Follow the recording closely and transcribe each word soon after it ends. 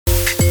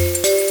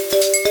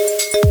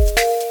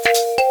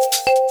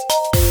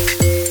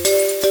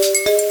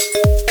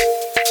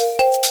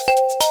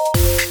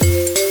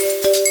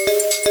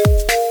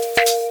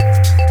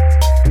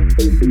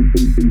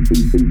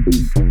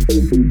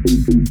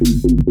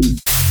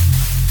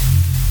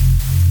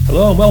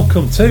Hello and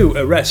welcome to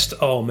Arrest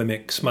All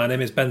Mimics. My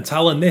name is Ben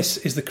Talon. This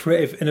is the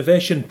Creative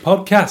Innovation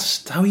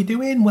Podcast. How are you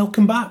doing?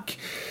 Welcome back.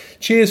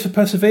 Cheers for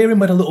persevering.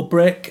 We had a little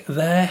break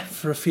there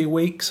for a few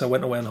weeks. I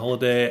went away on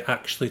holiday,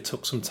 actually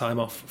took some time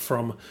off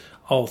from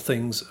all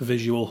things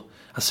visual.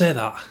 I say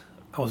that,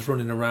 I was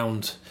running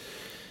around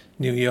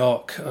New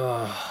York,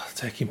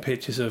 taking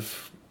pictures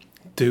of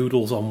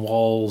doodles on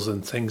walls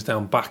and things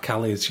down back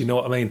alleys, you know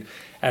what I mean?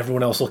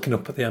 Everyone else looking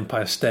up at the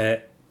Empire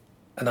State,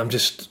 and I'm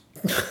just...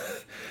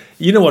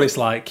 You know what it's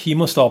like. You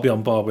must all be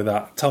on board with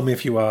that. Tell me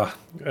if you are.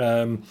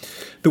 The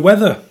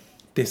weather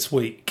this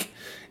week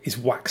is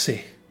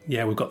waxy.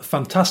 Yeah, we've got the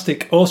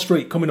fantastic O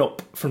Street coming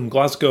up from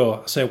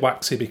Glasgow. I say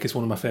waxy because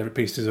one of my favourite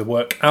pieces of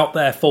work out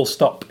there, full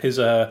stop, is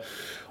a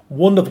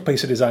wonderful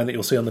piece of design that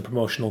you'll see on the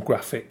promotional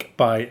graphic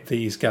by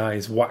these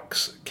guys.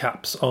 Wax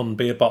caps on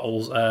beer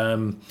bottles.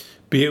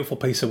 Beautiful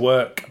piece of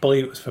work. I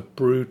believe it was for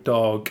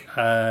Brewdog.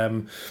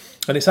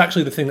 And it's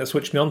actually the thing that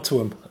switched me onto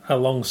them,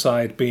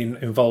 alongside being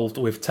involved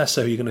with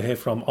Tessa, who you're going to hear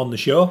from on the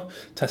show,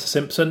 Tessa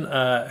Simpson,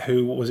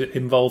 who was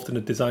involved in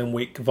a Design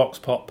Week Vox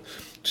Pop,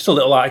 just a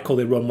little article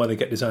they run where they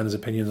get designers'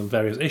 opinions on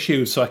various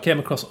issues. So I came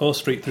across O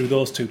Street through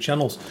those two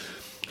channels,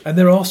 and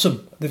they're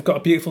awesome. They've got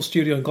a beautiful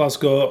studio in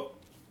Glasgow,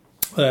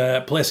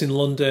 place in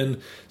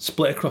London,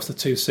 split across the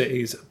two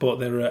cities, but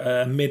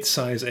they're a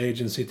mid-size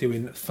agency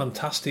doing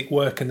fantastic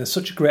work, and there's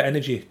such a great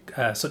energy,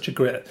 such a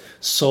great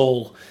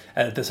soul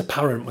that's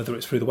apparent, whether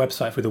it's through the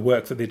website, through the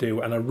work that they do.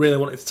 And I really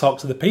wanted to talk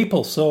to the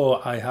people,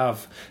 so I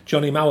have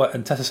Johnny Mowat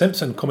and Tessa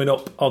Simpson coming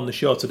up on the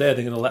show today.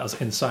 They're going to let us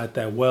inside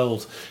their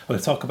world. We're going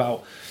to talk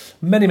about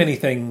many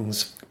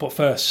things, but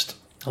first,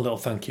 a little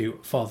thank you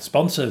for the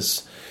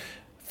sponsors.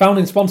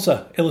 Founding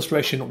sponsor,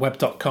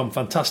 illustrationweb.com,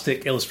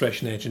 fantastic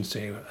illustration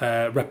agency,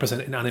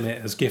 representing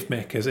animators, gift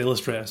makers,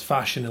 illustrators,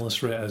 fashion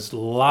illustrators,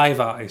 live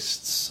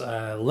artists,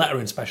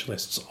 lettering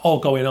specialists, all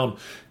going on.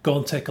 Go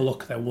and take a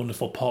look at their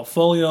wonderful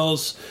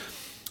portfolios.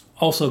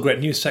 Also a great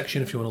news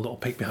section if you want a little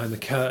peek behind the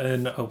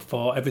curtain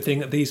for everything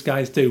that these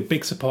guys do.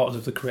 Big supporters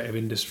of the creative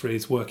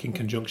industries, work in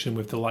conjunction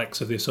with the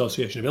likes of the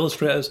Association of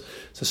Illustrators,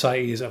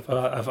 Societies of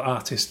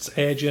Artists,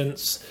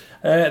 Agents.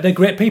 They're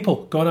great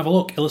people. Go and have a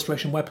look,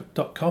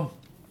 illustrationweb.com.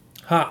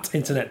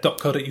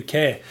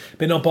 heartinternet.co.uk.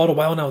 Been on board a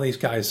while now, these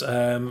guys.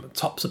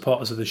 Top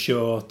supporters of the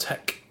show,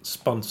 tech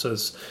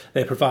sponsors.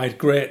 They provide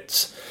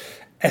great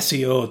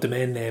SEO,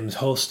 domain names,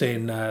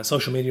 hosting,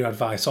 social media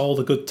advice, all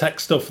the good tech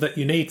stuff that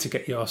you need to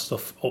get your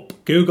stuff up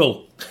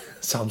Google.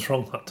 Sounds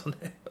wrong, that, doesn't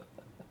it?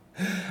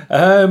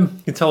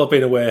 You can tell I've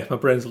been away. My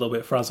brain's a little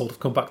bit frazzled. I've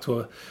come back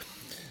to a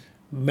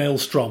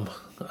maelstrom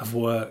of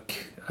work.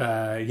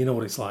 You know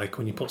what it's like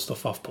when you put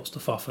stuff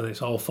off, and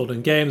it's all fun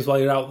and games while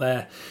you're out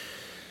there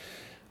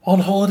on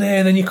holiday,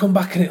 and then you come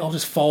back and it all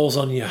just falls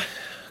on you,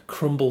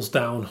 crumbles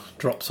down,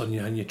 drops on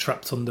you, and you're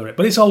trapped under it.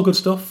 But it's all good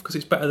stuff, because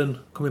it's better than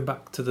coming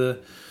back to the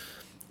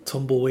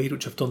tumbleweed,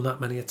 which I've done that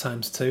many a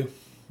times too.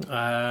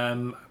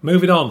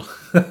 Moving on.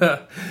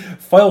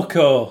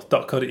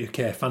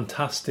 Foilco.co.uk,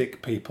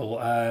 fantastic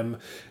people.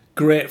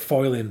 Great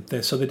foiling.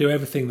 So they do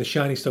everything, the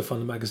shiny stuff on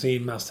the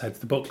magazine mastheads,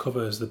 the book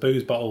covers, the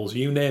booze bottles,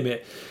 you name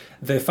it.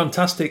 They're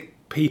fantastic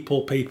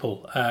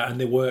people, and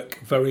they work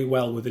very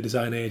well with the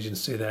design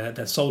agency.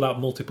 Their sold out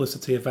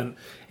Multiplicity event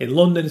in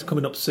London is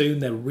coming up soon.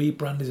 Their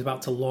rebrand is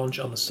about to launch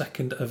on the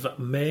 2nd of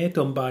May,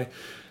 done by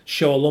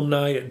show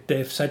alumni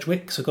Dave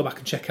Sedgwick. So go back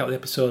and check out the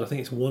episode. I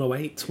think it's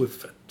 108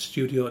 with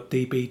Studio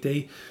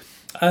DBD.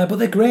 But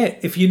they're great.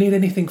 If you need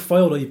anything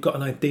foiled, or you've got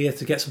an idea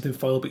to get something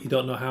foiled but you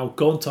don't know how,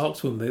 go and talk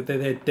to them.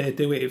 They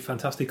do it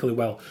fantastically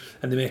well,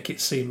 and they make it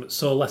seem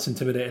so less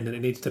intimidating than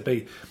it needs to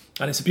be.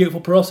 And it's a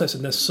beautiful process,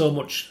 and there's so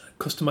much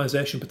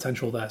customization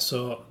potential there.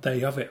 So there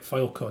you have it,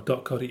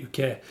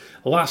 foilco.co.uk.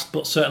 Last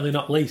but certainly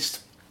not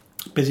least,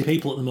 busy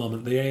people at the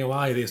moment, the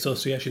AOI, the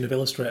Association of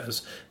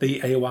Illustrators,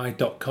 the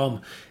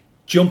AOI.com.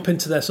 Jump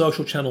into their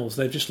social channels.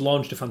 They've just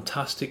launched a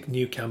fantastic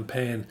new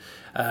campaign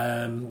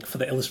for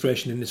the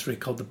illustration industry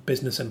called the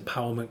Business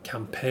Empowerment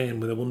Campaign,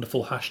 with a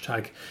wonderful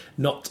hashtag,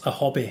 not a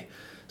hobby.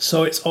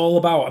 So it's all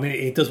about, I mean,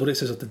 it does what it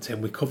says on the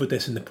tin. We covered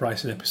this in the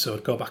pricing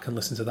episode. Go back and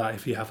listen to that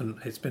if you haven't.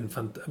 It's been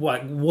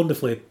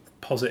wonderfully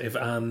positive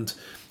and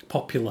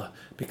popular,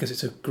 because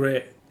it's a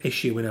great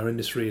issue in our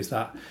industry, is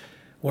that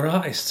we're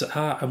artists at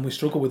heart and we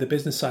struggle with the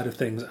business side of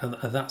things, and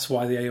that's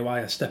why the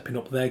AOI are stepping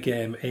up their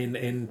game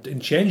in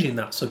changing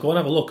that. So go and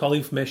have a look. All the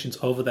information's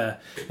over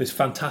there. There's a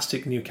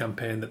fantastic new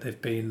campaign that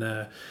they've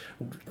been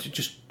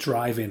just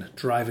driving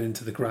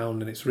into the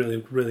ground, and it's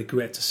really, really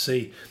great to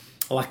see.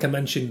 Like I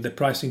mentioned, the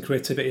pricing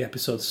creativity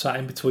episode sat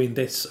in between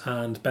this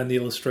and Ben the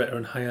Illustrator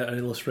and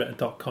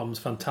HireAnIllustrator.com's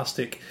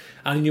fantastic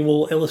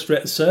annual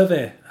Illustrator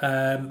survey.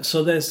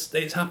 So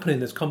it's happening.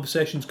 There's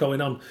conversations going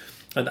on.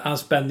 And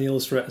as Ben the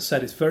Illustrator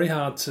said, it's very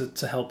hard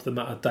to help the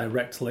matter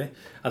directly,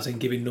 as in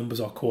giving numbers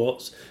or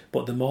quotes.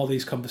 But the more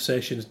these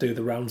conversations do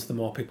the rounds, the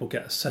more people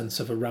get a sense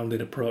of a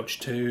rounded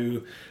approach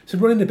to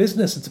running a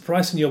business and to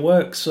pricing your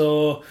work.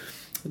 So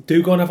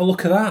do go and have a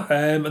look at that.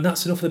 And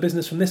that's enough of the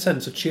business from this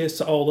end. So cheers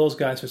to all those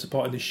guys for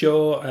supporting the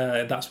show.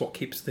 That's what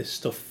keeps this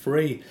stuff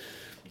free.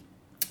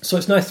 So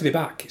it's nice to be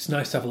back. It's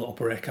nice to have a little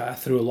break. I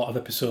threw a lot of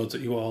episodes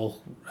at you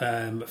all,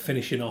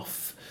 finishing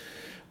off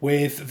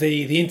with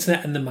the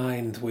internet and the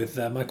mind with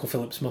Michael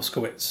Phillips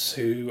Moskowitz,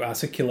 who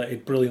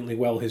articulated brilliantly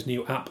well his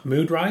new app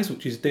Moodrise,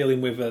 which is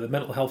dealing with the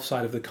mental health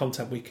side of the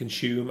content we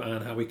consume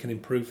and how we can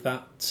improve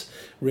that.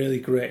 Really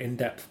great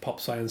in-depth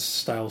pop science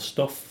style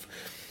stuff.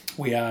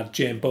 We had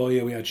Jane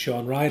Bowyer, we had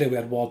Sean Ryder, we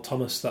had Ward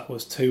Thomas. That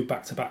was 2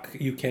 back-to-back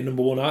UK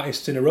 #1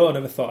 artists in a row. I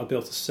never thought I'd be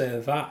able to say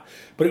that,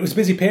 but it was a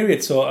busy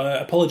period. So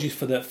apologies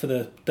for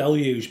the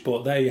deluge,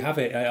 but there you have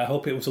it. I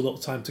hope it was a little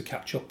time to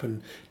catch up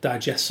and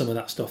digest some of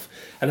that stuff.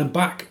 And I'm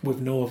back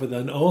with no other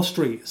than O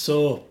Street.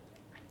 So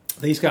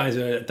these guys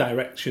are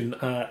design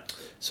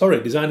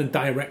and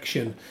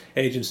direction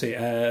agency,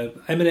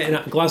 emanating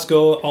at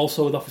Glasgow,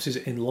 also with offices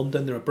in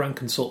London. They're a brand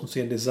consultancy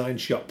and design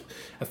shop,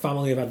 a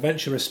family of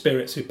adventurous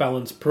spirits who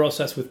balance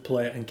process with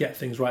play and get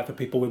things right for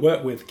people we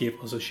work with. Give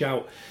us a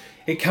shout.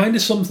 It kind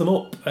of sums them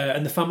up,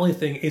 and the family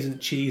thing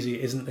isn't cheesy.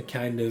 It isn't the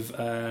kind of...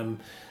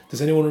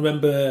 does anyone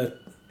remember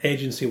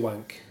Agency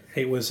Wank?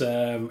 It was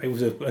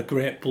a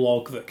great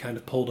blog that kind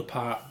of pulled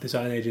apart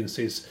design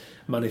agencies'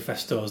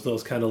 manifestos,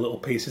 those kind of little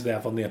pieces they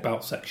have on the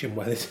about section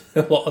where there's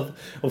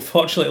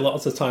unfortunately a lot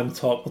of the time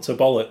talk to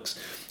bollocks,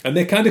 and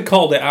they kind of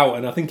called it out,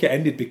 and I think it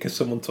ended because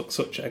someone took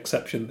such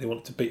exception they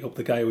wanted to beat up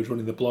the guy who was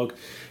running the blog.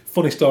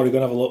 Funny story, go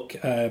and have a look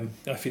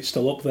if it's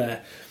still up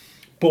there.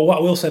 But what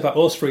I will say about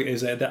O Street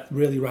is that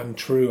really rang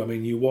true. I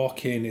mean, you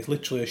walk in, it's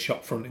literally a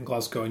shop front in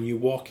Glasgow, and you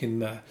walk in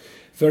there,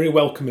 very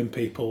welcoming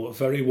people,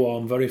 very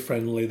warm, very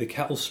friendly, the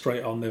kettle's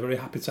straight on, they're very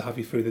happy to have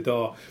you through the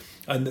door.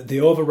 And the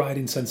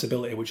overriding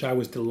sensibility, which I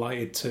was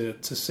delighted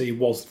to see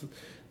was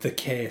the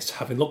case,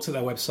 having looked at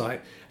their website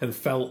and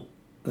felt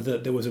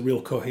that there was a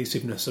real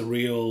cohesiveness, a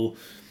real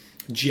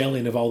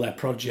gelling of all their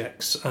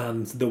projects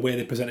and the way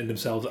they presented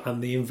themselves,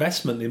 and the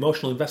investment, the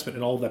emotional investment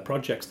in all their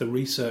projects, the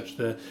research,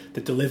 the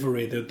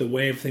delivery, the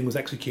way everything was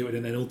executed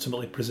and then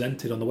ultimately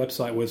presented on the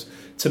website was,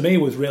 to me,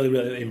 was really,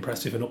 really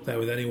impressive and up there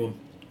with anyone.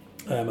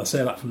 I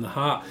say that from the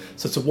heart.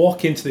 So to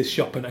walk into this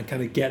shop and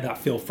kind of get that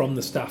feel from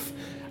the staff,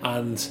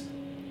 and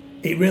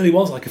it really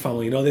was like a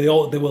family. You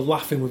know, they were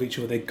laughing with each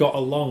other. They got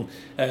along.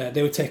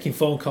 They were taking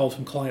phone calls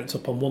from clients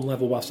up on one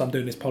level whilst I'm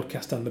doing this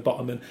podcast down the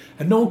bottom, and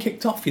no one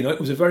kicked off. You know, it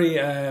was a very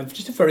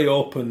just a very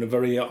open, a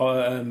very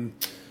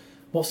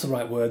what's the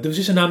right word? There was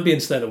just an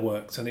ambience there that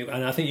worked, and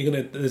I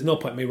think there's no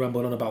point in me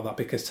rambling on about that,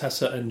 because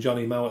Tessa and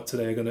Johnny Mowat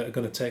today are going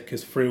to take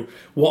us through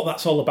what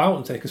that's all about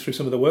and take us through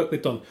some of the work they've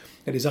done.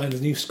 They designed the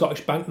new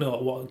Scottish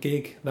banknote. What a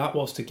gig that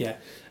was to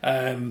get.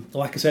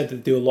 Like I said, they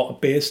do a lot of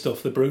beer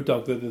stuff. The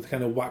Brewdog, the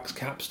kind of wax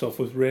cap stuff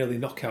was really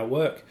knockout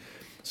work.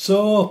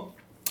 So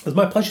it was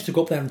my pleasure to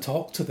go up there and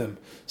talk to them.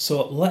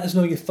 So let us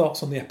know your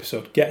thoughts on the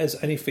episode. Get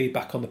us any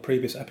feedback on the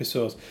previous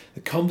episodes.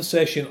 The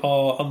conversation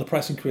on the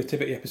pricing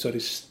creativity episode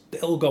is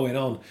still going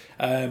on.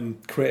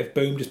 Creative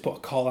Boom just put a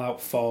call out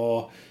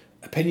for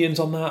opinions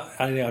on that,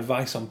 any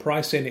advice on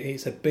pricing.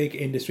 It's a big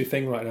industry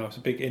thing right now. It's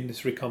a big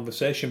industry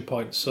conversation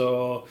point.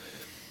 So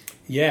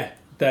yeah,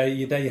 there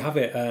you have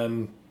it.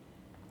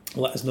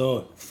 Let us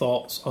know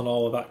thoughts on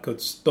all of that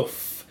good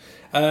stuff.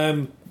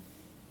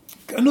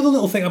 Another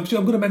little thing, I'm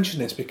going to mention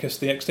this because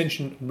the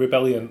Extinction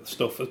Rebellion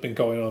stuff has been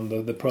going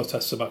on, the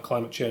protests about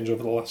climate change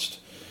over the last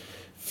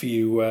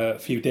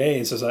few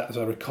days as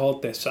I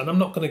record this, and I'm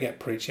not going to get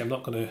preachy, I'm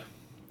not going to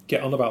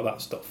get on about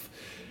that stuff.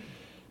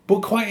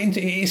 But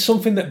it's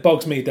something that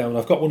bogs me down.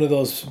 I've got one of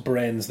those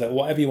brains that,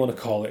 whatever you want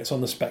to call it, it's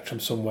on the spectrum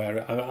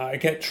somewhere. I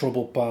get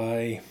troubled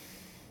by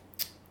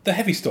the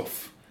heavy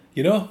stuff.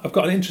 You know, I've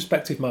got an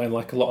introspective mind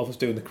like a lot of us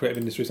do in the creative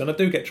industries, and I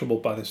do get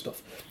troubled by this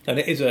stuff. And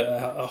it is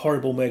a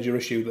horrible major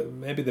issue, that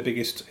maybe the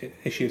biggest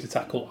issue to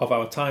tackle of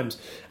our times.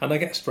 And I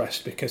get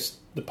stressed because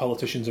the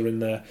politicians are in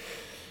there.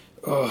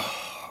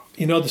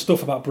 You know, the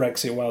stuff about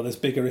Brexit, well, there's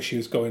bigger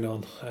issues going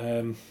on.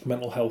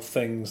 Mental health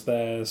things,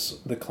 there's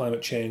the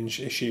climate change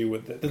issue.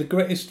 With the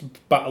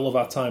greatest battle of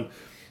our time.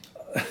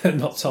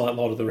 Not to sound like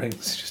Lord of the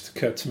Rings, it just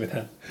occurred to me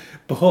then.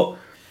 But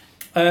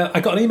I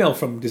got an email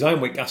from Design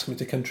Week asking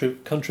me to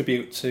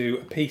contribute to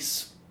a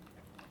piece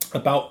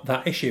about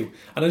that issue,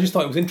 and I just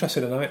thought it was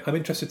interesting, and I'm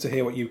interested to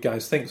hear what you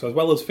guys think. So as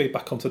well as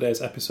feedback on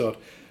today's episode,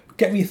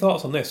 get me your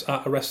thoughts on this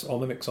at Arrest All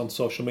Mimics on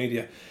social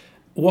media.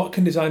 What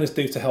can designers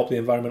do to help the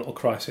environmental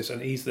crisis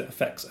and ease the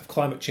effects of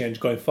climate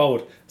change going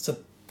forward? It's a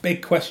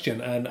big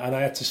question, and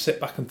I had to sit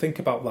back and think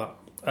about that.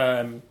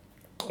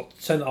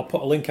 I'll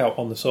put a link out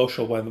on the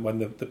social when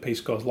the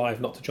piece goes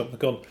live, not to jump the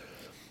gun.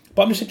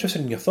 But I'm just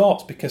interested in your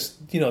thoughts, because,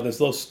 you know, there's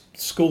those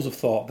schools of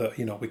thought that,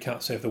 you know, we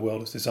can't save the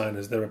world as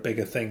designers, there are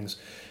bigger things.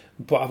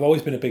 But I've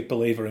always been a big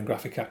believer in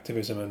graphic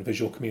activism and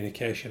visual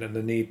communication and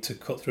the need to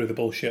cut through the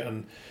bullshit,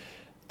 and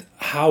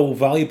how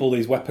valuable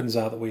these weapons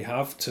are that we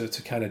have to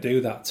kind of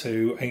do that,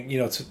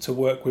 to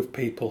work with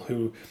people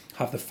who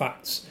have the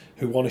facts,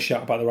 who want to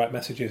shout about the right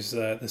messages,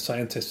 the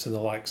scientists and the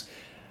likes.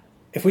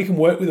 If we can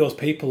work with those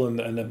people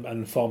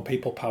and form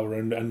people power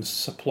and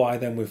supply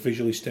them with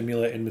visually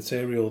stimulating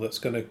material that's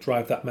going to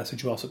drive that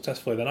message more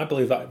successfully, then I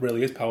believe that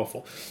really is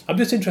powerful. I'm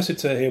just interested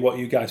to hear what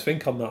you guys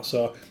think on that.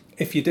 So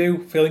if you do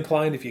feel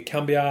inclined, if you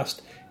can be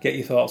asked, get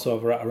your thoughts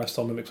over at Arrest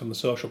All Mimics on the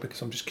social,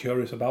 because I'm just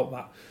curious about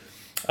that.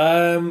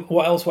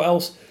 What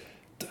else?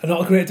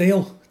 Not a great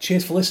deal.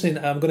 Cheers for listening.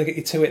 I'm going to get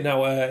you to it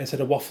now instead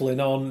of waffling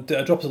on.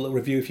 Drop us a little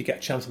review if you get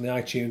a chance on the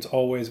iTunes.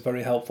 Always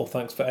very helpful.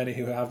 Thanks for any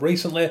who have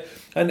recently.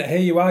 And here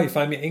you are. You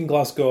find me in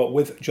Glasgow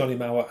with Johnny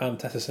Mauer and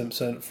Tessa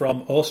Simpson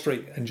from O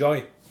Street.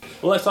 Enjoy.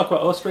 Well, let's talk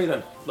about O Street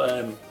then.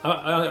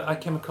 I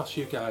came across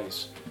you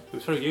guys. It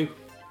was through you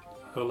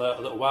a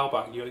little while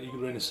back. You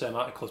were in the same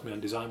article as me on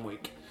Design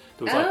Week.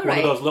 There was like one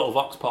of those little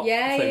Vox Pop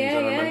things,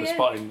 and I remember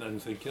spotting and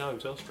thinking, oh, it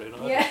was O Street.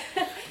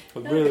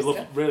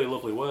 Really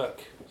lovely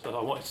work. So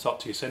I wanted to talk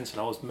to you since,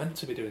 and I was meant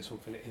to be doing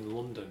something in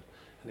London,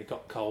 and it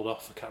got called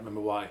off. I can't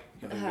remember why.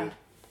 The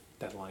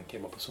deadline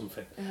came up or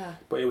something.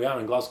 But here we are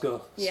in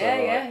Glasgow.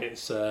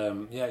 It's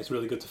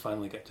really good to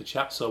finally get to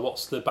chat. So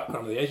what's the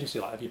background of the agency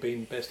like? Have you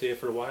been based here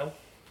for a while?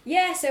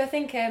 Yeah, so I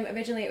think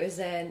originally it was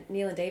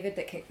Neil and David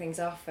that kicked things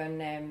off,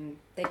 and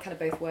they kind of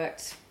both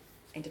worked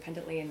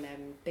independently in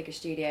bigger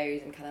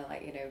studios and kind of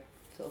like,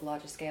 sort of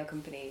larger scale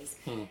companies.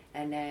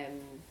 And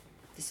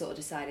they sort of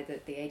decided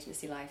that the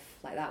agency life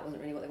like that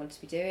wasn't really what they wanted to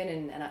be doing,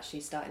 and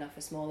actually starting off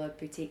a smaller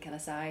boutique kind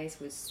of size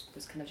was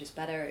kind of just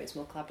better. It was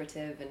more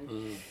collaborative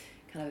and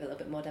kind of a little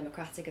bit more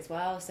democratic as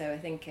well. So I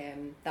think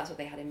that's what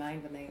they had in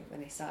mind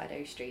when they started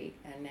O Street.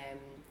 And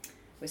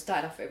we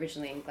started off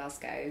originally in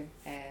Glasgow,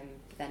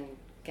 but then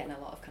getting a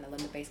lot of kind of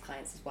London-based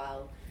clients as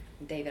well.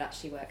 And David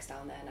actually works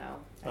down there now,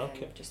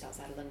 just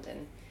outside of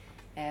London.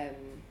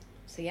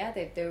 So yeah,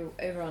 they're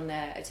over on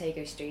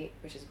Otago Street,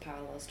 which is a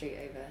parallel street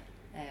over,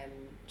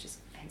 just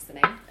hence the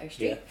name, O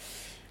Street.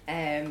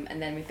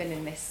 And then we've been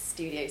in this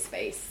studio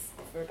space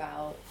for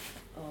about,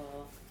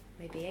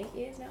 maybe 8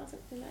 years now,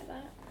 something like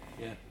that.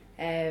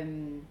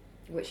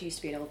 Which used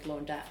to be an old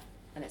laundrette,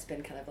 and it's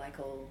been kind of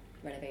like all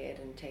renovated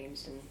and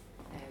changed, and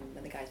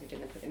then the guys moved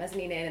in and put the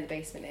mezzanine in and the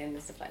basement in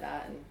and stuff like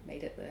that, and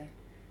made it the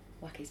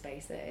wacky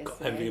space that it is.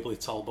 Got enviably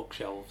tall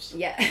bookshelves.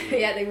 Yeah,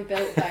 they were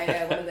built by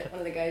one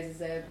of the guys'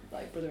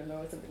 like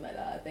brother-in-law or something like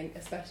that, I think,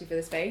 especially for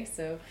the space.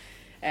 So,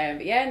 and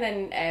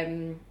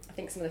then I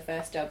think some of the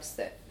first jobs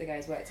that the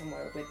guys worked on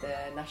were with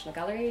the National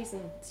Galleries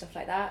and stuff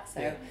like that.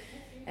 So,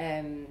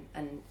 and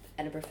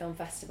Edinburgh Film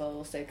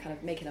Festival, so kind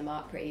of making a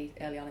mark pretty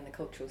early on in the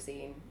cultural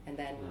scene, and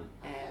then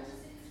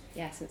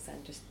since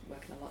then just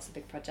working on lots of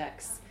big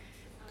projects.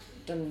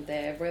 Done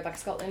the Royal Bank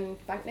of Scotland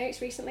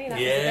banknotes recently. That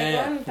was a big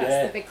one.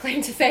 That's the big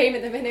claim to fame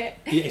at the minute.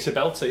 Yeah, it's a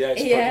belter. Yeah,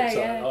 it's a project.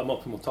 So I'm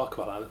hoping we'll talk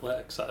about that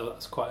later, because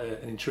that's quite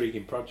an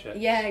intriguing project.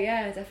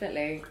 Yeah,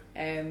 definitely.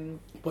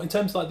 But in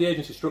terms of like the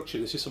agency structure,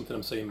 this is something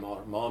I'm seeing more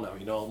and more now.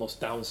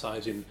 Almost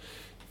downsizing,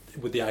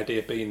 with the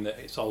idea being that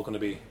it's all going to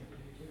be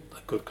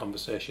a good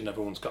conversation.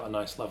 Everyone's got a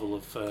nice level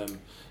of, I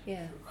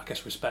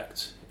guess,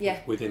 respect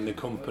within the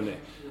company.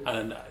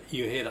 And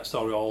you hear that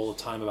story all the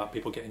time about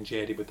people getting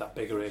jaded with that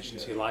bigger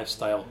agency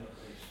lifestyle.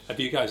 Have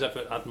you guys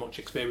ever had much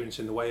experience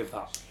in the way of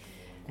that?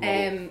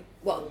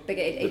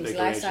 Bigger agency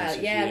lifestyle?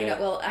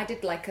 Yeah. I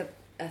did like a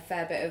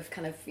fair bit of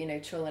kind of,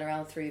 trolling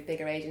around through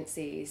bigger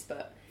agencies,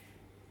 but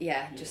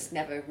just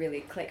never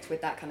really clicked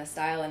with that kind of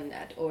style, and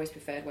I'd always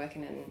preferred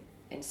working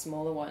in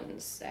smaller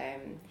ones.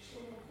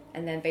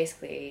 And then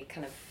basically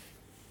kind of,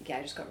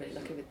 I just got really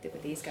lucky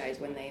with these guys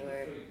when they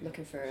were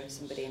looking for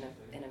somebody in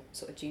a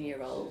sort of junior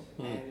role,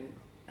 and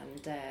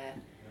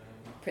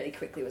pretty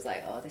quickly was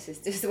like, this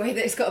is the way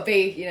that it's got to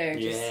be,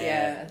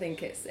 I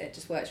think it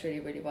just works really,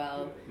 really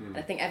well. And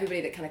I think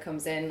everybody that kind of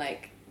comes in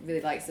like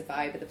really likes the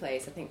vibe of the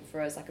place. I think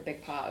for us, like a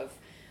big part of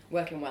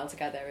working well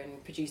together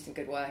and producing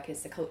good work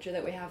is the culture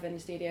that we have in the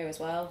studio as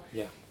well.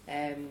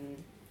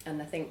 And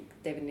I think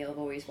David and Neil have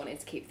always wanted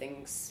to keep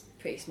things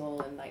pretty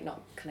small and like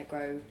not kind of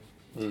grow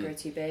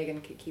too big,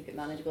 and keep it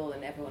manageable,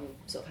 and everyone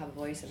sort of have a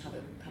voice and have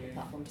a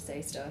platform to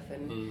say stuff,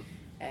 and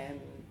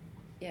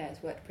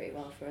it's worked pretty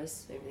well for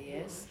us over the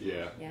years.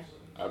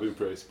 I've been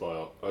pretty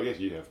spoiled. I guess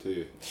you have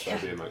too, by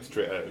being like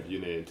straight out of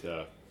uni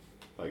into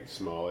like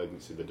small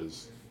agency that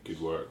does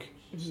good work.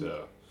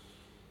 So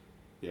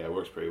it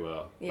works pretty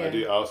well.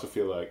 I also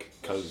feel like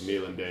because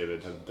Neil and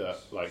David have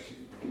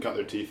cut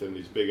their teeth in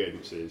these big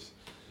agencies,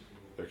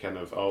 they're kind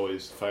of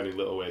always finding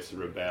little ways to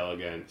rebel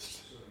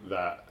against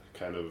that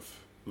kind of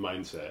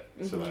mindset.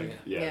 So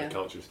the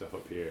culture stuff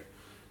up here,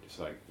 just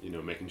like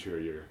making sure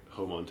you're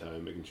home on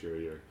time, making sure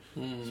you're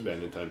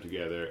spending time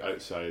together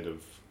outside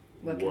of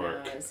work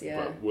hours,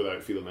 but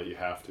without feeling that you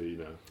have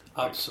to.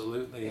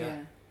 Absolutely.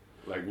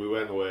 Like we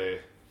went away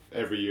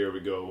every year.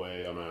 We go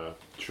away on a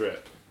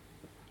trip.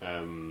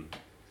 I've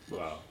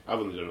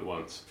only done it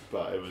once,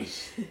 but it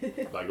was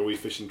like a wee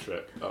fishing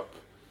trip up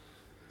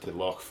to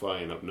Loch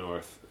Fyne up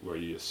north, where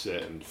you just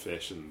sit and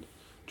fish and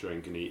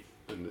drink and eat,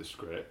 and it's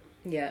great.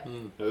 It's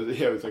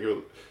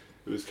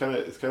kind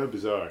of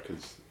bizarre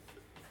because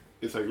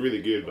it's like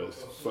really good, but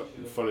it's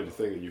funny to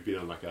think that you've been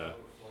on like a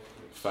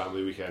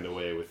family weekend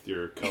away with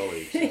your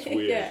colleagues. It's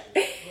weird,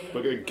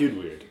 but good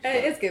weird.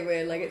 It is good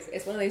weird. Like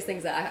it's one of those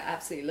things that I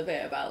absolutely love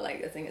it about.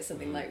 Like I think it's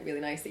something like really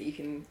nice that you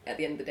can at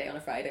the end of the day on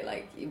a Friday,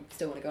 like you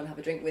still want to go and have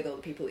a drink with all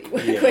the people that you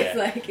work with.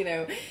 Like I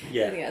think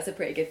that's a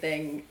pretty good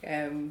thing.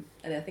 And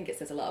I think it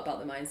says a lot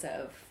about the mindset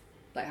of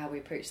like how we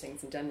approach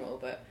things in general.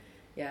 But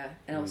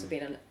and also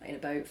being in a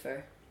boat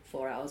for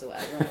 4 hours or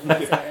whatever on the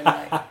water and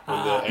like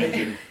when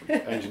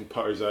the engine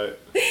putters out.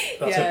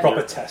 That's a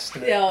proper test,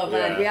 isn't it? Oh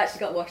man, we actually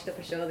got washed up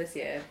ashore this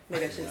year.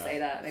 Maybe I shouldn't say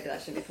that. Maybe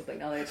that shouldn't be public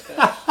knowledge. But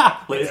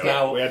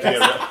now. We had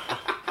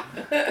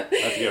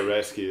to get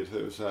rescued.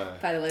 It was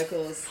by the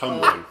locals.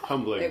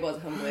 Humbling. It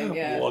was humbling.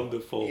 Yeah.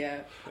 Wonderful.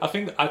 Yeah. I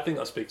think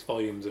that speaks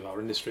volumes of our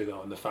industry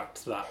though, and the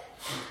fact that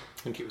I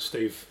think it was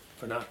Steve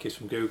Vernakis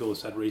from Google who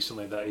said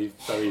recently that he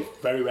very,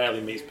 very rarely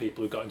meets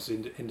people who got into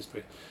the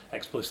industry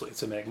explicitly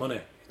to make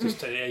money.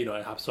 Just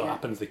it so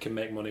happens they can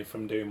make money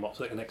from doing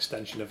what's like an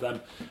extension of them,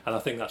 and I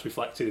think that's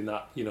reflected in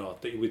that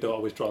that we don't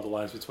always draw the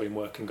lines between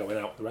work and going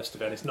out. The rest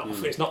of it, and it's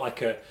not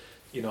like a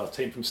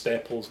team from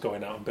Staples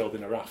going out and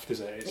building a raft, is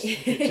it?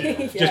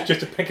 It's just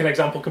to pick an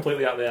example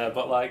completely out there,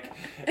 but like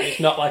it's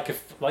not like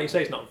you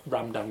say, it's not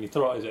rammed down your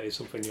throat, is it? It's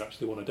something you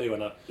actually want to do,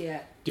 and do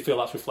you feel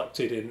that's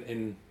reflected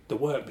in the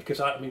work?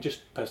 Because I mean,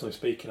 just personally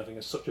speaking, I think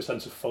there's such a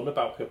sense of fun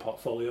about your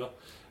portfolio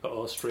at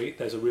O Street.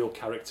 There's a real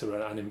character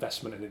and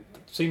investment in it,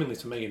 seemingly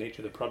to me, in each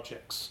of the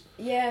projects.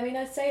 Yeah, I mean,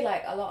 I'd say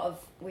like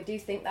we do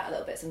think that a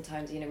little bit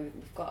sometimes. We've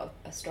got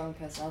a strong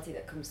personality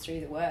that comes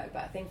through the work,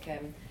 but I think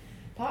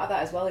part of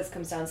that as well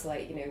comes down to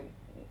like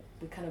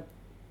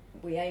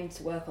we aim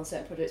to work on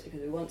certain projects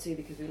because we want to,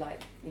 because we like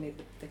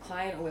the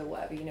client or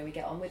whatever, we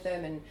get on with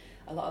them, and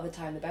a lot of the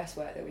time the best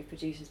work that we've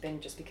produced has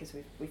been just because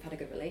we've had a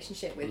good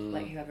relationship with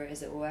like whoever it is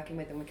that we're working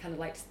with, and we kind of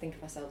like to think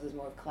of ourselves as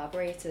more of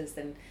collaborators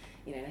than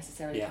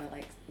necessarily kind of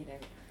like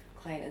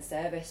client and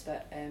service,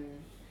 but and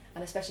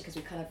especially because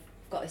we've kind of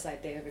got this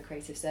idea of a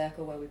creative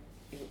circle where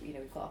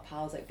we've got our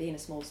pals. Like being a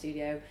small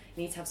studio,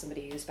 you need to have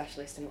somebody who's a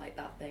specialist in like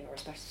that thing, or a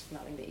specialist in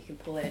that thing that you can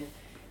pull in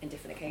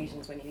different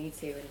occasions when you need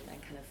to,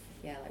 and kind of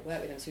like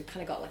work with them. So we've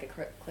kind of got like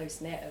a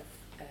close knit of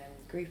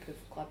group of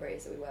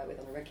collaborators that we work with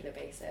on a regular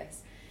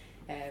basis,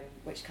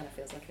 which kind of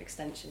feels like an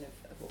extension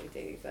of what we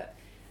do. But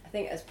I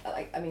think it's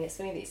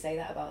funny that you say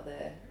that about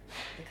the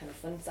kind of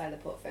fun side of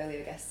the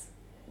portfolio. I guess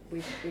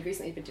we've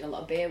recently been doing a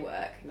lot of beer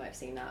work. You might have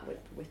seen that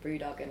with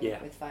Brewdog and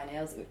with Fine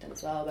Ales that we've done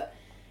as well. But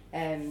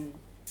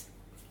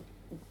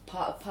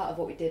part of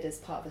what we did as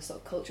part of the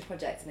sort of culture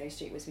project in O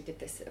Street was we did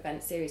this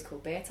event series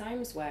called Beer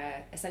Times,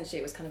 where essentially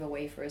it was kind of a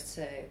way for us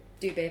to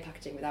do beer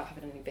packaging without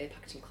having any beer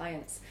packaging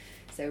clients.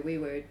 So we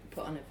would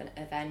put on an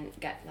event,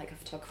 get like a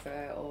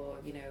photographer or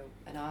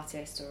an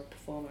artist or a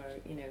performer,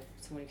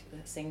 someone,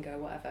 a singer,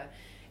 whatever,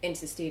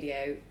 into the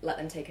studio, let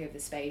them take over the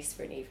space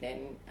for an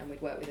evening, and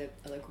we'd work with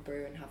a local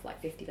brewer and have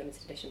like 50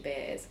 limited edition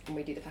beers, and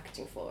we'd do the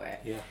packaging for it.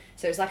 Yeah.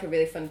 So it was like a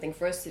really fun thing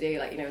for us to do,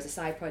 like as a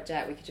side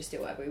project. We could just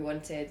do whatever we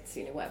wanted,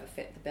 whatever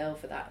fit the bill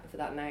for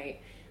that night.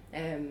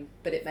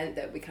 But it meant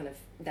that we kind of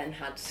then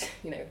had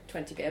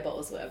 20 beer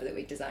bottles or whatever that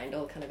we designed,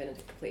 all kind of in a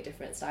completely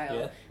different style.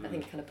 Yeah. I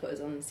think it kind of put us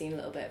on the scene a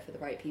little bit for the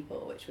right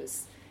people, which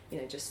was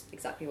just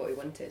exactly what we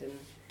wanted, and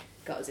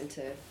got us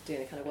into doing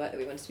the kind of work that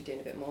we wanted to be doing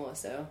a bit more.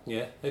 So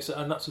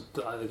and that's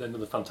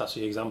another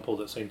fantastic example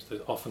that seems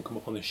to often come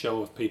up on the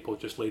show of people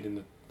just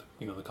leading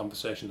the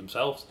conversation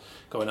themselves,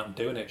 going out and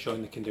doing it,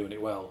 showing they can doing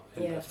it well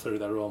through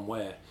their own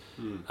way,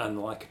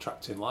 and like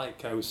attracting.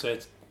 Like I would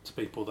say to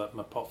people that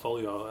my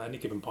portfolio at any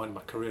given point in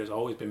my career has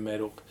always been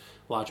made up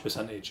large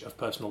percentage of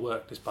personal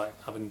work, despite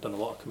having done a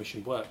lot of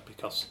commissioned work,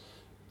 because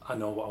I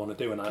know what I want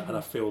to do, and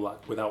I feel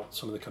like without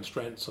some of the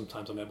constraints,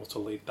 sometimes I'm able to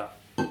lead that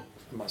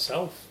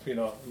myself.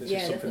 This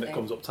is something that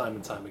comes up time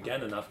and time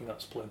again, and I think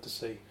that's plain to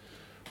see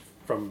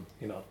from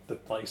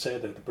like you say,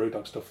 the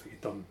Brewdog stuff that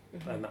you've done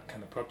and that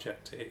kind of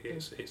project.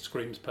 It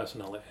screams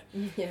personality.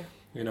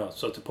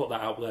 So to put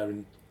that out there,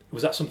 and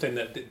was that something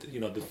that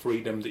the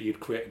freedom that you'd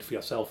created for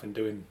yourself in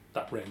doing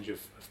that range of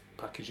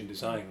packaging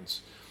designs,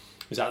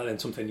 is that then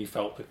something you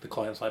felt that the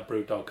clients like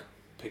Brewdog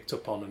picked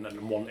up on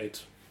and wanted?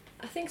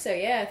 I think so.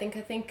 I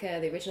think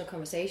the original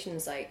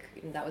conversations, like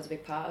that was a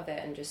big part of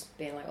it, and just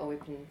being like,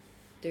 we've been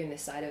doing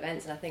this side of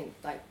events, and I think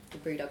like the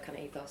Brewdog kind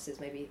of ethos is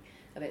maybe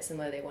a bit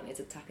similar. They wanted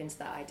to tap into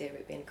that idea of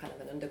it being kind of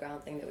an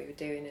underground thing that we were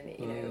doing, and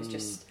it was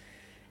just,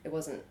 it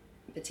wasn't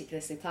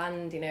meticulously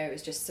planned, it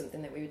was just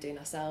something that we were doing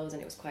ourselves,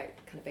 and it was quite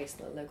kind of based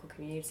on the local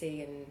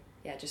community, and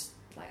just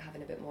like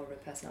having a bit more of a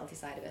personality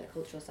side of it and a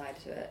cultural side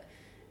to it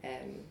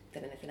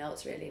than anything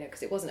else really,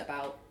 because it wasn't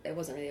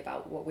really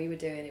about what we were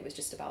doing. It was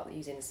just about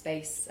using the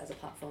space as a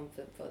platform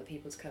for other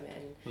people to come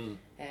in,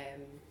 and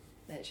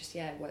it just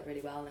worked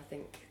really well, and I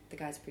think the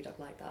guys at Brewdog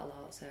liked that a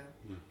lot, so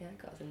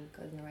got us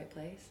in the right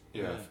place.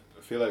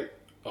 I feel like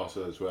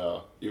also as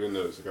well, even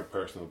though it's like a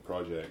personal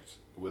project,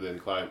 within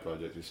client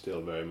projects, it's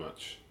still very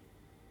much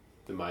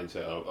the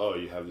mindset of,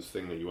 you have this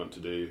thing that you want to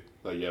do,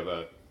 like you have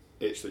a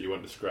itch that you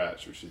want to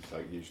scratch, which is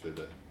like usually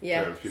the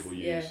terms people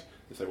use.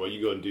 It's like, well,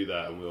 you go and do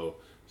that, and we'll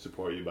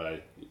support you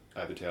by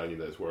either telling you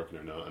that it's working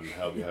or not, and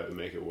help you how to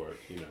make it work.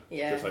 So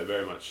it's like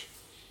very much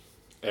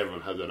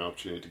everyone has an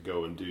opportunity to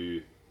go and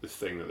do the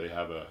thing that they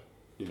have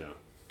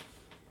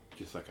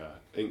just like a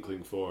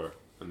inkling for,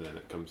 and then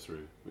it comes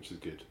through, which is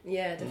good.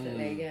 Yeah,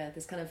 definitely. Yeah,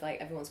 there's kind of like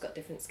everyone's got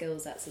different skill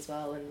sets as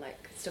well, and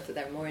like stuff that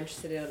they're more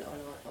interested in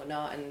or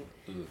not, and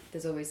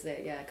there's always that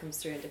it comes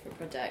through in different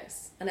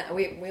projects. And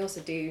we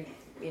also do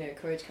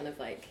encourage kind of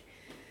like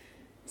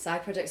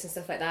side projects and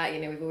stuff like that.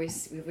 We've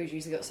always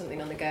usually got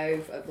something on the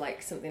go of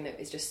like something that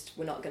is just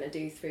we're not going to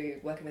do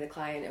through working with a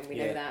client, and we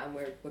know that, and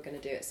we're going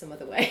to do it some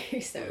other way.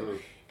 So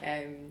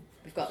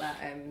we've got that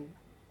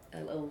a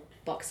little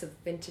box of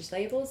vintage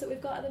labels that we've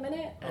got at the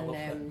minute,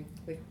 and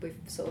we've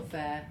sort of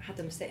had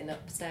them sitting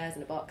upstairs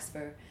in a box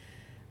for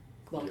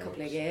a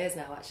couple of years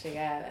now, actually.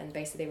 And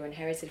basically they were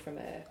inherited from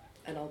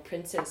an old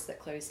printers that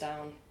closed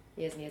down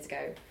years and years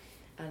ago,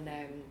 and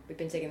we've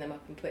been digging them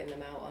up and putting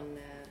them out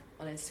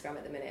on Instagram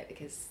at the minute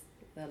because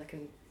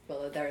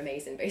they're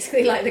amazing,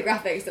 basically. Like the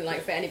graphics, and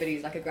like for anybody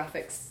who's like a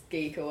graphics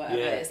geek or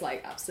whatever, it's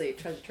like absolute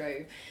treasure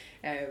trove.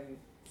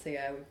 So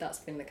that's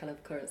been the kind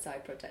of current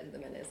side project at the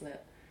minute, isn't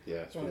it?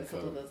 Yeah, it's one been of a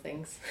couple fun. of other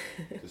things.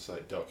 Just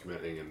like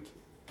documenting, and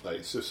like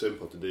it's so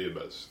simple to do,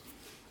 but it's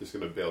just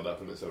going to build up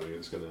into something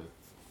that's going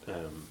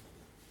to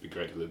be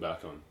great to look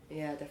back on.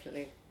 Yeah,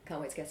 definitely.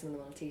 Can't wait to get some of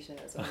them on a t-shirt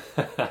as well.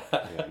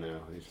 Yeah, no,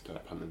 I need to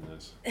start punting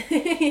those.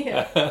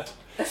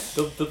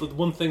 The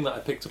one thing that I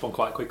picked up on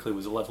quite quickly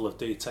was the level of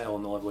detail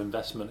and the level of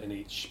investment in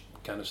each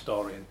kind of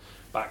story and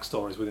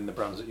backstories within the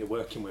brands that you're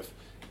working with.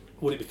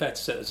 Would it be fair to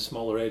say, as a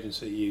smaller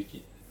agency, you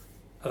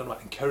I don't know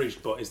about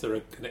encouraged, but is there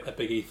a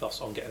big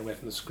ethos on getting away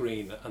from the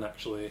screen and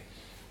actually,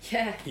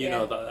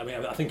 know, that, I mean,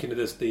 I'm thinking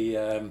there's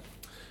the,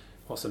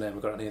 what's the name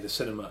I've got on here, the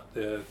cinema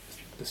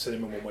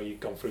one where you've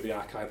gone through the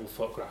archival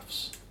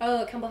photographs.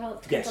 Oh, Campbell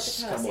House.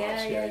 Yes, Campbell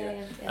House,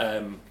 yeah.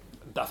 Yeah.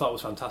 I thought it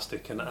was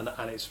fantastic, and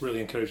it's really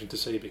encouraging to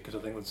see, because I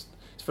think it's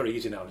very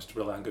easy now just to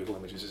rely on Google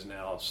Images, isn't it,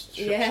 or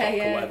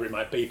Shutterstock or whatever it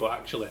might be, but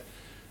actually,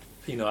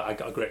 I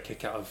got a great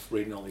kick out of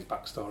reading all these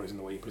backstories and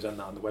the way you present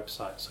that on the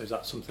website. So is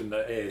that something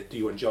that, do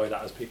you enjoy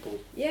that as people?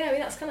 Yeah, I mean,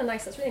 that's kind of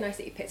nice. That's really nice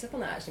that you picked up on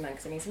that, actually, man,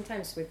 because I mean,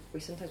 sometimes we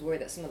sometimes worry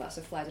that some of that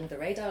stuff flies under the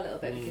radar a little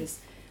bit, because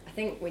I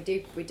think we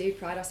do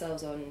pride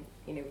ourselves on,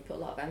 we put a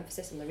lot of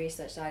emphasis on the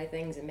research side of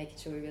things and making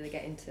sure we really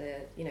get into,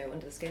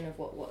 under the skin of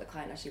what the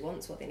client actually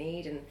wants, what they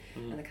need, and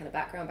the kind of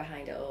background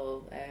behind it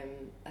all.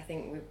 I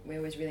think we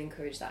always really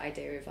encourage that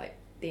idea of like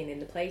being in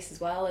the place as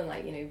well, and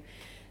like,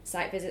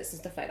 site visits and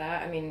stuff like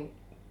that. I mean,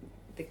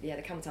 the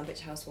Campbelltown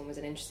Picture House one was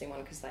an interesting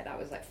one, because like that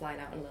was like flying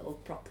out on a little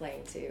prop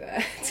plane to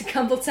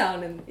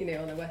Campbelltown, and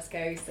on the west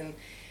coast,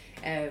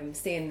 and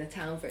seeing the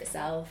town for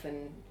itself,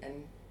 and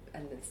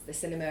the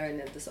cinema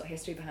and the sort of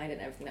history behind it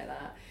and everything like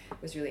that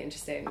was really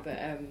interesting. But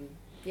I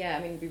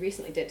mean, we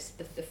recently did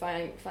the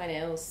Fine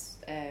Ales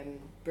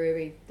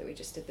brewery that we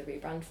just did the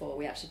rebrand for.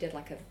 We actually did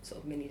like a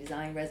sort of mini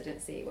design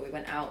residency where we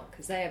went out,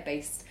 because they are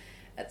based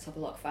at the top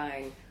of Loch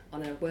Fyne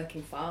on a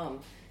working farm.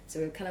 So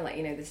we were kind of like,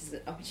 this is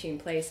an opportune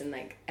place, and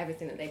like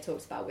everything that they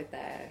talked about with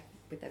their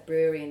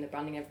brewery and the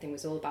branding, everything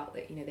was all about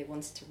that. They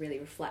wanted to really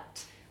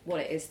reflect what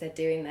it is they're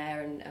doing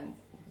there, and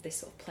this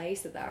sort of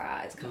place that they're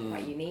at is kind of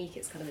quite unique.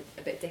 It's kind of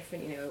a bit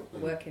different,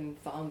 working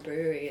farm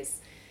brewery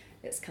it's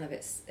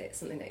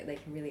something that they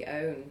can really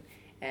own.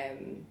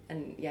 And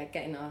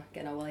getting our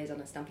wellies on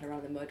and stamping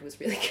around the mud was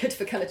really good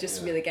for kind of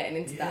just really getting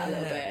into that a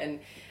little bit,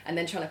 and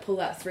then trying to pull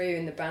that through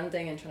in the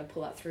branding and trying to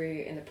pull that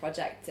through in the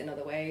project in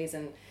other ways.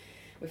 And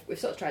we've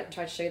sort of tried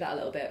to show that a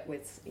little bit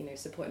with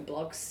supporting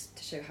blogs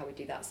to show how we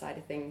do that side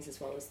of things, as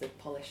well as the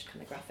polished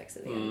kind of graphics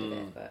at the end of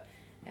it. But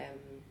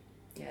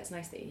it's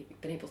nice that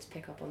you've been able to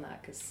pick up on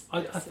that, because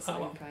I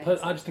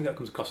just think that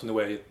comes across in the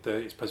way that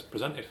it's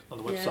presented on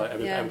the website.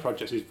 Every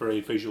project is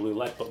very visually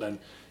led, but then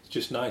it's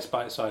just nice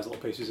bite-sized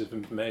little pieces of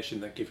information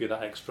that give you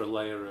that extra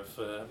layer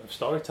of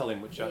storytelling,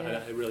 which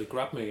it really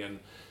grabbed me. And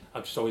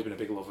I've just always been a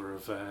big lover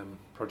of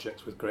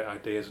projects with great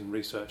ideas and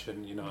research,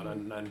 and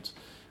and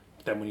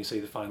then when you see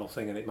the final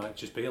thing, and it might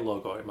just be a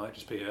logo, it might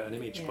just be an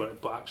image,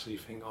 but actually you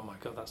think, oh my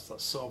god, that's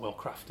so well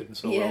crafted and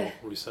so well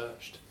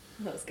researched.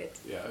 That was good.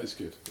 Yeah, it's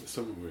good. It's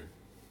something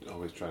we're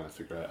always trying to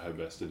figure out how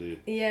best to do.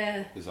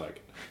 Yeah. It's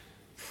like,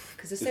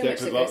 because there's so much that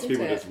goes into it. Lots of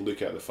people just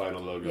look at the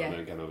final logo and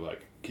then kind of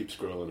like keep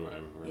scrolling or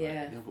whatever. We're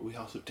like, no, but we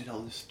also did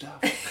all this stuff.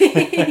 And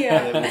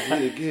it was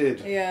really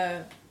good.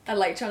 Yeah. And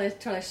like trying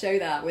to show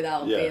that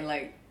without being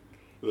like,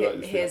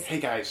 hey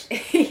guys,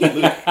 look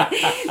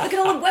at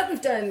all the work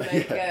we've done,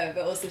 but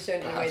also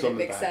showing it in a way that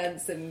makes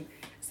sense. And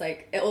it's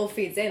like it all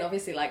feeds in,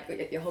 obviously,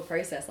 like your whole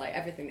process, like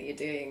everything that you're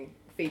doing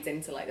feeds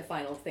into like the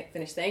final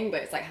finished thing,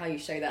 but it's like how you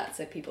show that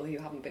to people who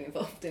haven't been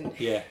involved in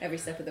every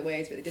step of the way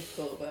is really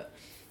difficult. But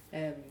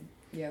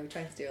we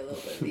try to do a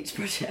little bit with each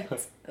project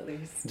at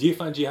least. Do you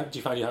find you have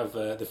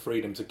the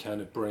freedom to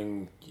kind of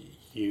bring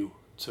you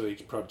to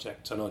each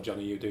project? I know,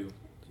 Johnny, you do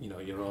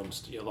your own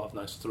a lot of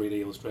nice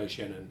 3D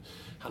illustration and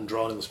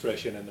hand-drawn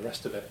illustration and the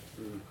rest of it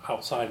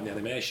outside in the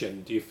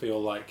animation. Do you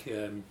feel like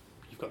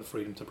you've got the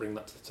freedom to bring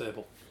that to the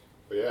table?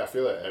 Well, yeah, I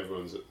feel like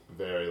everyone's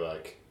very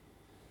like,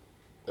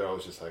 they're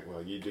always just like,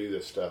 well, you do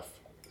this stuff,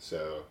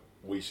 so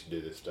we should do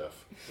this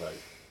stuff. Like,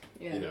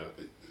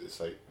 it's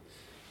like,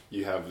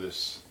 you have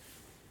this,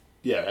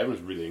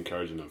 everyone's really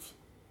encouraging of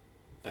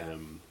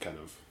kind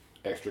of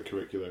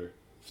extracurricular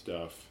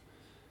stuff,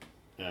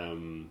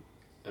 and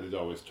is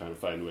always trying to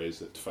find ways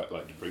that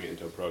to bring it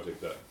into a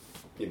project that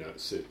it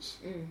suits.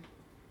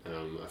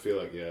 I feel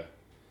like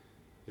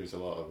there's a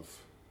lot of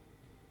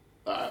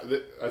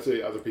I'd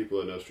say other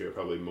people in the industry are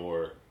probably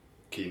more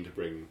keen to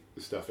bring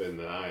stuff in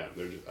than I am.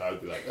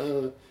 I'd be like,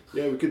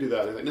 yeah, we could do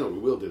that. And I'm like, no, we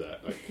will do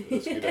that. Like,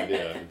 that's a good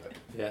idea. And like,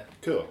 yeah,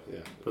 cool. Yeah,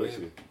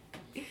 brilliant.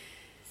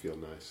 Feel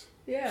nice.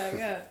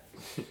 Yeah.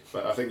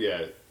 But I think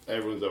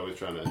everyone's always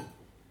trying to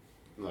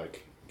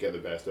like get the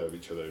best out of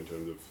each other in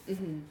terms of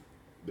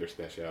their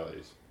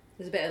specialities.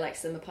 There's a bit of like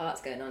summer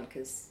parts going on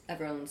because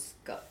everyone's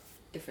got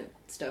different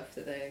stuff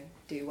that they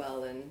do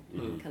well and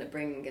kind of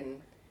bring, and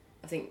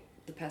I think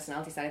the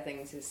personality side of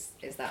things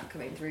is that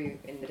coming through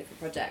in the different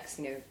projects.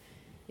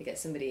 You get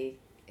somebody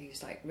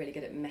who's like really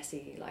good at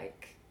messy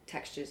like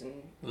textures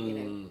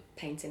and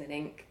painting and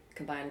ink,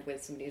 combined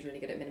with somebody who's really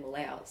good at minimal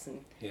layouts, and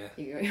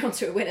you're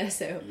onto a winner.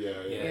 So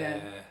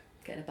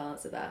getting a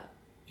balance of that.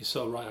 You're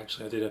so right.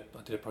 Actually, I did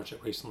a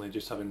project recently,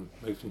 just having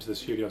moved into the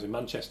studios in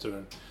Manchester,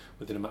 and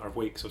within a matter of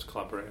weeks, I was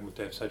collaborating with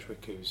Dave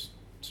Sedgwick, who's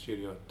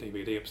studio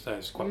DVD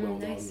upstairs, quite well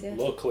known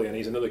locally, and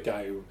he's another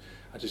guy who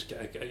I just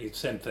get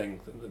same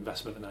thing, the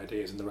investment and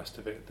ideas and the rest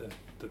of it,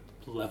 the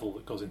level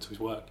that goes into his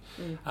work,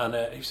 and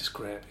it was just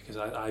great because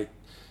I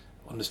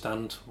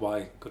understand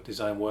why good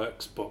design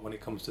works, but when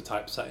it comes to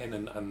typesetting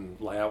and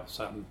layouts,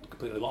 I'm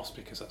completely lost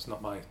because that's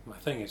not my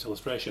thing. It's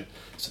illustration.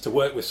 So to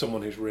work with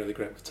someone who's really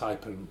great with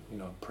type and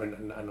print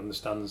and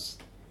understands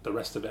the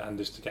rest of it, and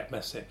just to get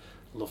messy,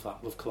 love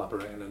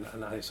collaborating,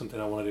 and it's something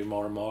I want to do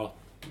more and more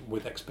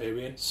with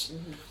experience.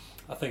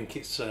 I think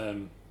it's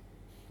really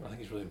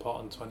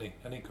important to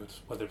any good,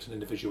 whether it's an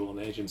individual or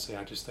an agency.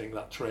 I just think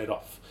that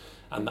trade-off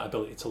and that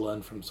ability to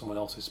learn from someone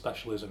else's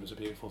specialism is a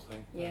beautiful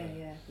thing.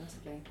 Yeah,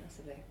 massively.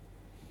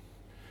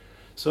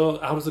 So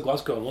how does the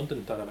Glasgow and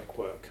London dynamic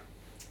work?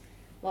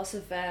 Lots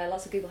of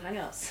Google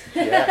Hangouts.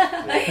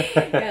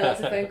 Yeah, lots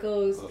of phone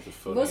calls. Lots of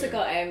fun, We've also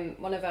got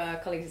one of our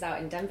colleagues is out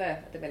in Denver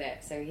at the minute,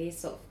 so he's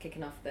sort of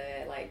kicking off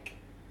the like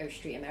O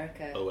Street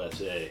America.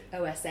 OSA, I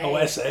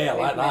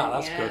like that.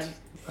 That's good.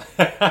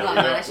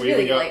 I should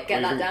really get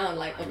that down.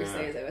 Like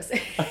obviously as OSA.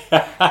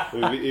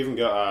 We've even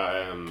got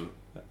our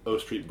O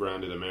Street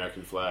branded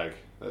American flag.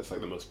 That's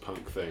like the most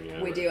punk thing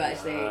ever. We do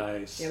actually.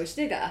 Nice. Yeah, we should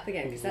do that up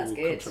again because that's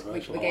good.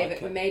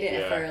 We made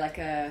it for like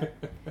a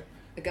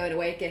going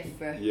away gift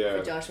for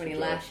Josh when he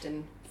left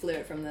and flew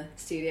it from the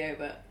studio.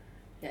 But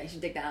you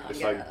should dig that out and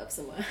get that up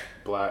somewhere.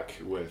 Black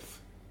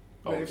with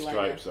all the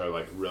stripes are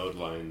like road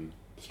line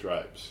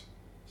stripes,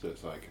 so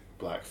it's like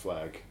black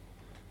flag,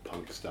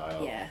 punk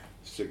style. Yeah.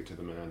 Stick it to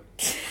the man.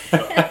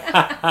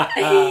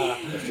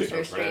 That's just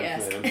our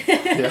brand, man.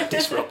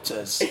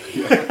 Disruptors.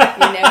 You know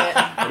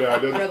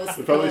it.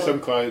 There's probably some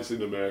clients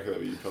in America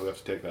that you probably have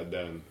to take that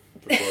down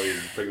before you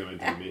bring them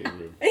into the meeting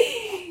room.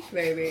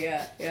 Maybe,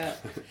 yeah.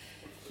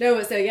 No,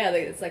 but so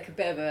it's like a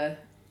bit of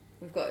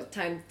we've got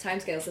time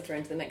scales to throw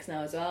into the mix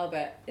now as well,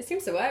 but it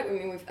seems to work. I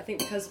mean, I think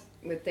because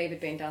with David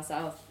being down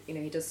south,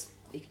 he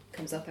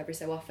comes up every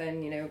so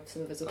often.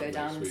 Some of us will go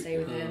down and stay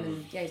with him,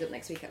 and he's up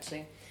next week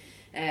actually.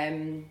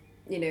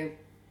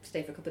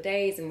 Stay for a couple of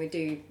days, and we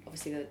do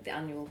obviously the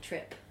annual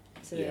trip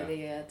to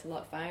to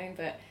Lochfine,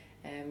 but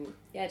I think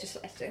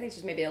it's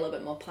just maybe a little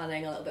bit more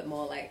planning, a little bit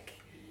more like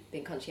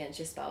being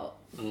conscientious about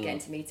getting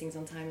to meetings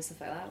on time and stuff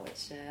like that,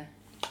 which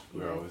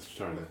we're always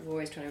trying to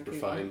improve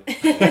refine.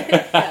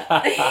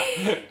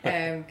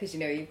 Because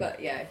you've got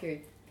if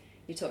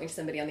you're talking to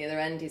somebody on the other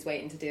end who's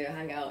waiting to do a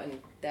hangout and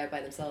they're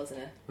by themselves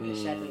in a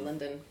shed in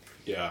London.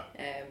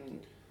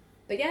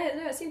 But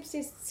it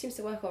seems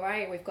to work all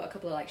right. We've got a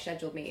couple of like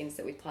scheduled meetings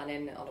that we plan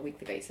in on a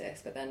weekly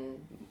basis, but then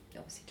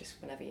obviously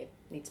just whenever you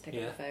need to pick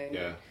up the phone.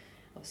 Yeah.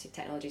 Obviously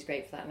technology's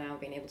great for that now,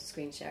 being able to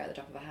screen share at the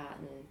drop of a hat,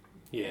 and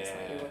it's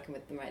like you're working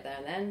with them right there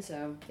and then.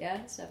 So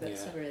it's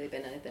never really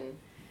been anything.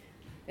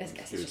 I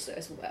guess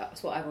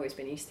it's what I've always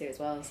been used to as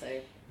well. So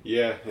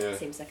it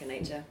seems second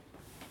nature.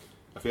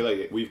 I feel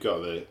like we've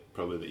got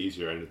probably the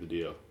easier end of the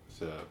deal.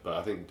 So, but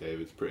I think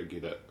David's pretty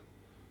good at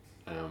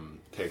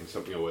taking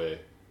something away,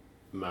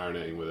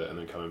 marinating with it, and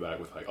then coming back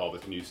with like all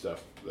this new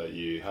stuff that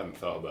you hadn't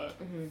thought about.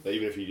 That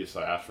even if you just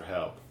like ask for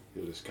help,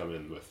 he'll just come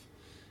in with.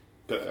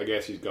 But I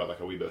guess he's got like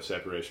a wee bit of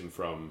separation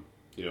from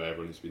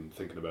everyone who's been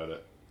thinking about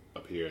it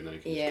up here, and then he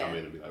can just come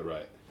in and be like,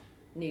 right,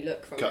 new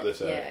look from cut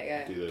this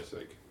out, do this,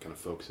 like kind of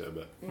focus it a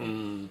bit.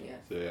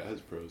 So it has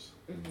pros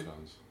and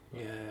cons.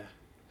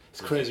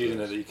 It's crazy,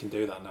 isn't it, that you can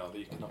do that now, that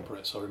you can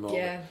operate so remotely.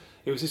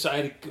 It was just, I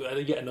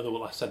had yet another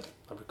one. I said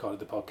I recorded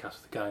the podcast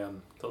with the guy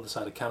on the other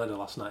side of Canada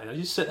last night, and I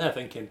just sit there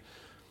thinking,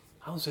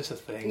 how's this a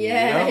thing?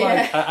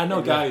 I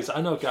know guys,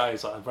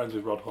 like I'm friends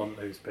with Rod Hunt,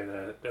 who's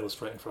been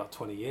illustrating for like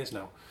 20 years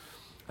now,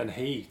 and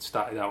he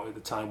started out at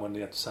the time when he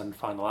had to send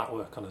final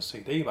artwork on a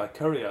CD by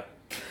courier.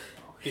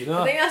 I think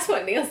that's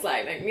what Neil's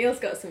like. Like Neil's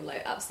got some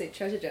like absolute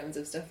treasure gems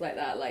of stuff like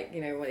that. Like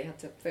where he had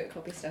to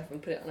photocopy stuff and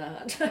put it on a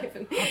hard drive.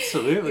 And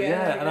absolutely,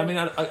 And I mean,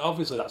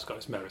 obviously that's got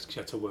its merits because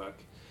you had to work,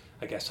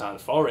 I guess, hard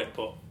for it.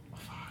 But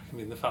I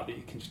mean, the fact that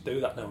you can just do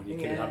that now and you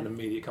can have an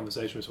immediate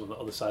conversation with someone on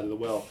the other side of the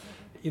world.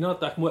 You know,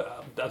 I can work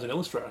as an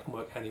illustrator. I can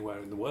work anywhere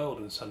in the world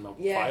and send my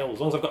files as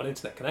long as I've got an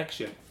internet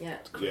connection. Yeah,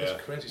 it's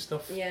crazy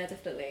stuff. Yeah,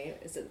 definitely.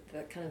 Is it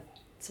the kind of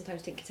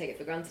sometimes you take it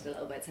for granted a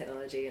little bit,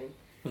 technology, and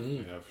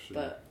yeah, for sure.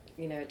 But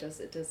you know, it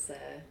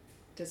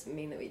does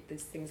mean that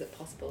there's things that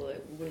possible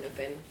that wouldn't have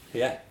been.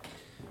 Yeah,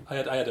 I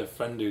had a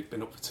friend who'd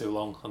been up for too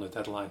long on a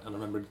deadline, and I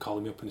remember him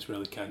calling me up in this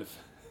really kind of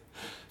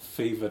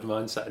fevered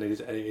mindset,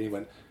 and he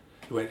went,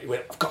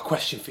 I've got a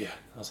question for you.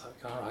 I was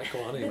like, all right,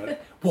 go on. And he went,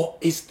 what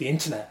is the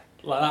internet?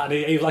 Like that,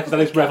 and he like had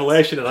his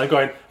revelation, and I'm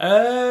going,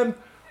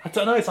 I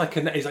don't know. It's like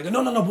he's like,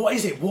 no, what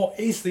is it? What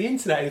is the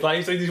internet? He's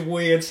like this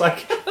weird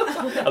like.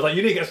 I was like,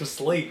 you need to get some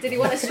sleep. Did he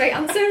want a straight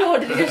answer, or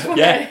did he just want?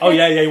 Yeah, oh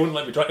yeah, he wouldn't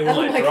let me drop. He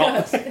wouldn't let me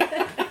drop.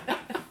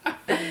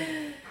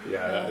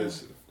 Yeah,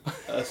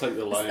 that's like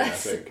the line. I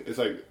think it's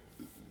like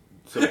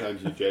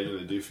sometimes you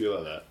genuinely do feel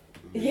like that.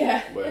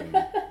 Yeah. When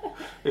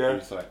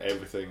it's like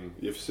everything,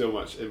 you have so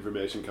much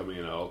information coming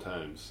in at all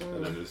times,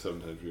 and then there's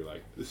sometimes you're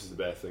like, this is the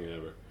best thing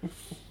ever.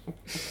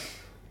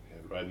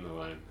 Riding the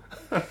line.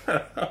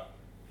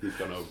 He's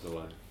gone over the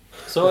line.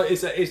 So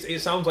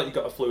it sounds like you've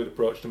got a fluid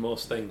approach to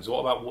most things. What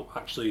about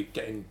actually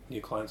getting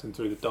new clients in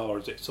through the door?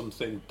 Is it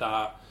something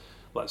that,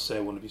 let's say,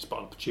 one of you spot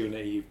an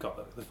opportunity, you've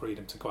got the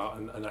freedom to go out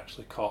and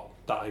actually caught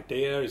that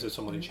idea? Is there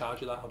someone in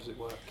charge of that? How does it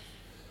work?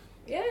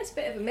 Yeah, it's a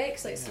bit of a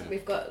mix. Like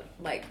we've got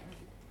like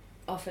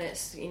often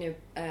it's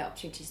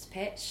opportunities to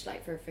pitch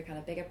like for kind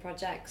of bigger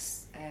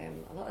projects.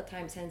 A lot of the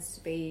time tends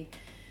to be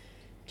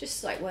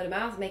just like word of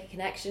mouth, making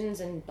connections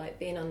and like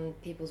being on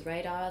people's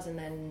radars, and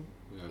then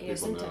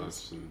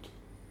sometimes and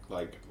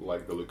like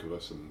the look of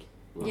us, and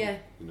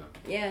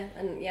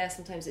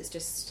sometimes it's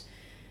just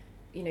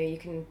you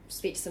can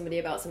speak to somebody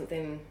about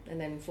something and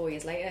then 4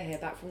 years later hear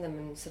back from them,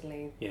 and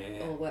suddenly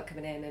all work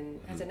coming in,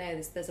 and I don't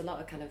know, there's a lot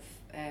of kind of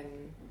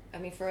I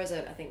mean, for us,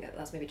 I think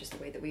that's maybe just the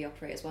way that we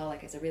operate as well.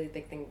 Like, it's a really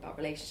big thing about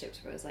relationships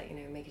for us, like,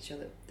 making sure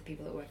that the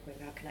people that we're working with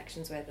we have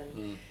connections with,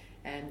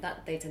 and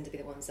that they tend to be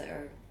the ones that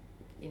are,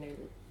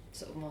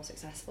 sort of more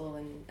successful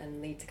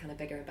and lead to kind of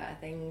bigger and better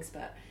things.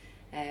 But,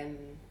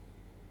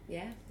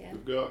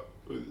 We've got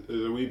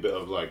a wee bit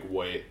of, like,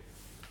 weight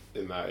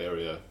in that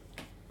area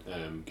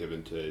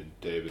given to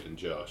David and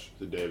Josh.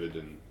 So David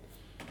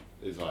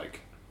is,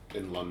 like,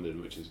 in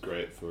London, which is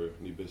great for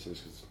new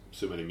business because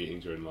so many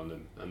meetings are in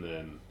London, and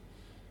then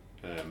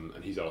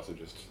and he's also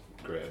just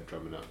great at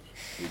drumming up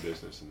new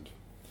business, and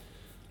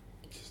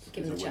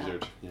he's a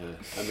wizard. Yeah.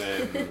 And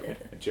then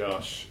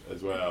Josh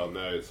as well.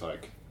 Now it's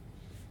like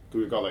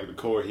we've got like the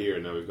core here,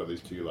 and now we've got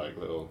these two like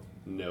little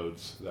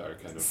nodes that are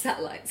kind of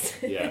satellites.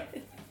 Yeah,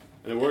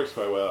 and it works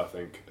quite well, I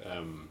think.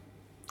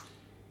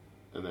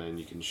 And then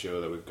you can show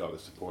that we've got the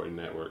supporting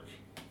network,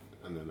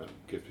 and then that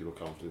gives people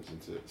confidence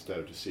instead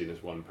of just seeing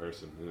as one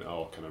person, and it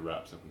all kind of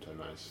wraps up into a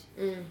nice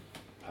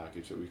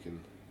package that we can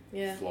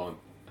flaunt.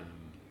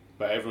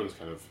 But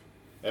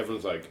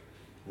everyone's like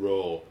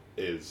role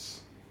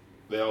is,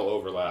 they all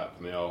overlap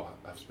and they all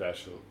have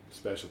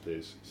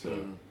specialties.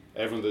 So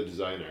everyone's a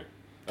designer.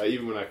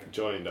 Even when I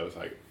joined, I was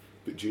like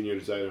junior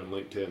designer on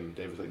LinkedIn. And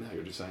Dave was like, "No,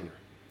 you're a designer.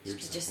 You're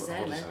just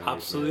designer."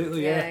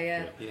 Absolutely,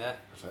 yeah. I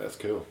was like, "That's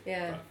cool."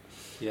 Yeah. But,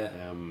 yeah.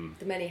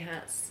 The many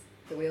hats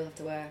that we all have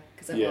to wear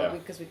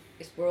because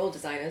we're all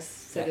designers.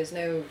 So there's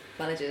no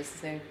managers,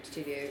 there's no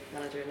studio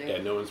manager.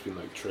 No one's been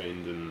like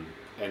trained in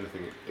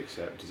anything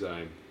except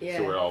design. Yeah.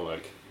 So we're all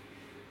like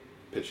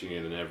pitching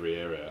in every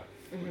area,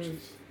 which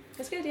is.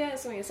 That's good. Yeah,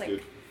 it's something. It's like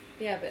good.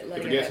 But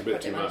like if it gets a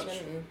bit too much,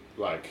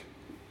 like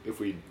if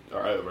we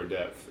are out of our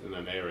depth in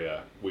an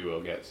area, we've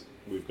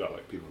got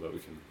like people that we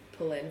can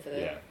pull in for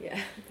the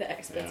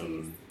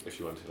expertise. If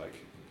you want to like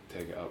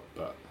take it up,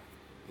 but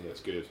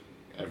it's good.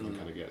 Everyone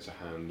kind of gets a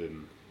hand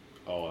in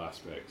all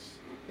aspects.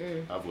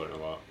 I've learned a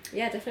lot.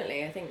 Yeah,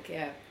 definitely. I think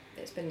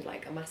it's been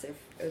like it was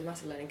a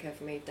massive learning curve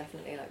for me.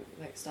 Definitely,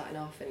 like starting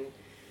off,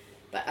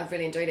 but I've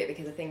really enjoyed it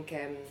because I think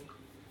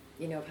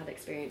I've had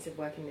experience of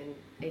working in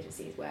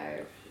agencies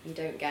where you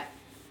don't get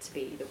to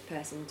be the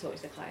person talking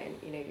to the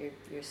client.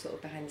 You're sort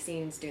of behind the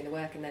scenes doing the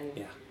work, and then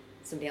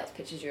somebody else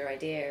pitches your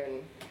idea,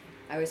 and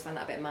I always found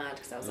that a bit mad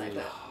because I was like,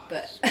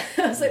 but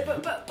I was like,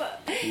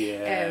 but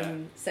yeah.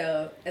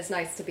 So it's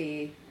nice to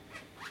be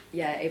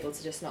able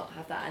to just not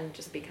have that and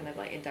just be kind of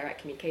like in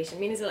direct communication.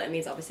 It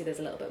means obviously there's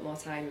a little bit more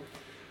time,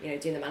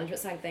 doing the management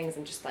side of things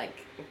and just like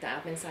the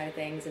admin side of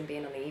things and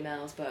being on the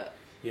emails. But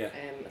I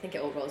think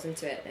it all rolls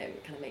into it and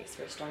it kind of makes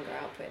for a stronger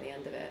output at the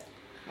end of it.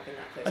 Having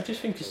that close. I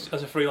just think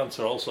as a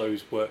freelancer also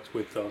who's worked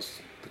with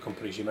the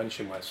companies you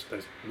mentioned where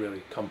they're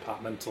really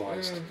compartmentalised.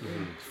 It's a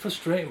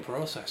frustrating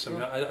process. I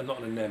mean, I'm not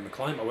going to name the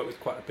client, but I worked with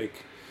quite a big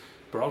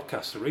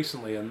broadcaster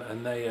recently,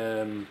 and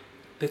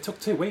they took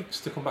 2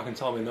 weeks to come back and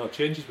tell me no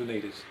changes were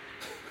needed.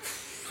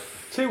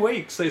 2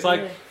 weeks. It's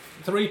like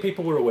 3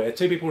 people were away,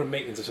 2 people were in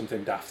meetings or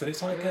something daft, and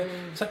it's like,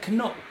 can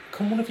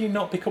can one of you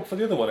not pick up for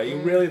the other one? Are you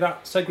really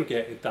that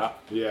segregated that?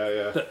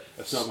 Yeah.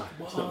 It's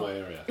not my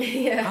area.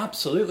 Yeah.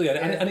 Absolutely.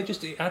 And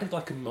it added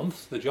like a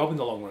month to the job in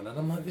the long run. And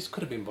I'm like, this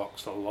could have been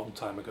boxed a long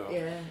time ago.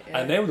 Yeah.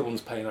 And they were the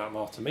ones paying out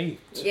more to me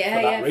for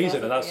that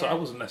reason. And that's I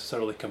wasn't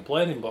necessarily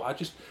complaining, but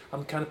I'm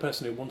the kind of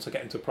person who, once I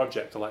get into a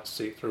project, I like to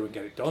see it through and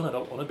get it done. I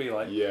don't want to be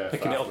like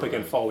picking it up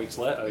again 4 weeks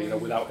later,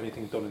 without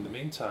anything done in the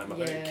meantime. I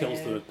think it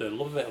kills the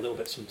love of it a little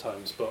bit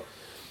sometimes. But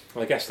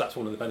I guess that's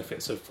one of the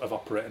benefits of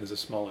operating as a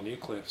smaller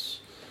nucleus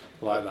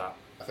like that.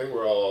 I think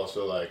we're all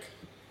also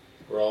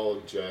we're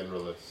all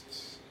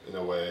generalists in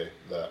a way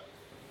that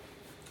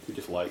we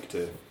just like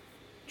to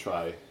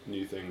try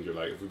new things, or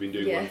if we've been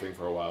doing one thing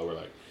for a while,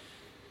 we're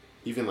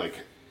even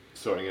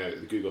sorting out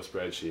the Google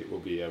spreadsheet will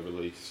be a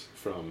release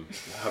from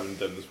having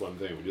done this one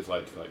thing. We just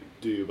like to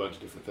do a bunch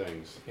of different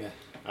things. Yeah.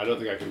 I don't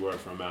think I could work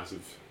for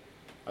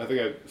I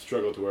think I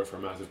struggle to work for a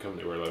massive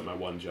company where my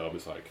one job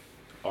is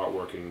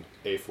artworking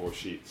A4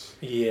 sheets.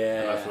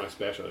 Yeah. And that's my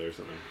specialty or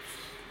something.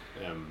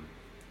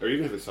 Or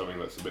even if it's something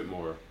that's a bit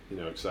more,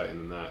 exciting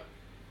than that,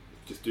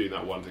 just doing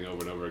that one thing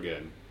over and over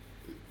again,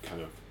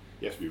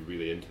 you have to be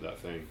really into that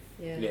thing.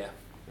 Yeah.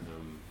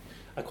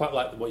 I quite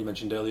like what you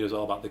mentioned earlier as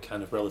well about the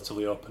kind of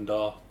relatively open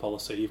door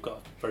policy. You've got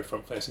a very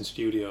front-facing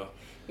studio.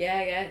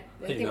 Yeah.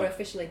 I think we're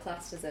officially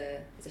classed as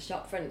a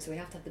shop front, so we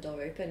have to have the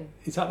door open.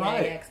 Is that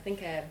right? Yeah, because I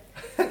think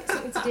it's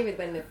something to do with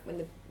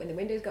when the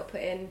windows got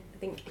put in. I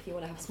think if you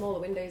want to have smaller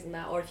windows than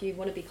that, or if you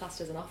want to be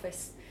classed as an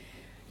office,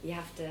 you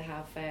have to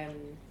have.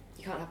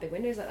 You can't have big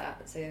windows like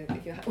that. So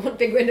if you want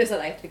big windows like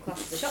that, you have to be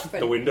classed as a shop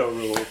front. The window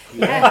rule.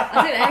 Yeah,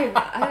 I don't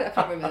know. I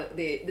can't remember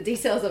the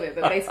details of it,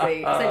 but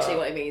basically, essentially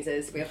what it means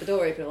is we have the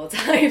door open all the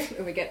time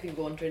and we get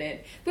people wandering in,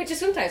 which is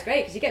sometimes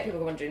great because you get people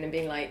wandering in and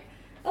being like,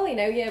 oh,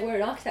 we're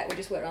an architect, we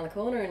just work around the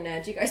corner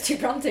and do you guys do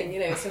branding,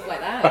 stuff like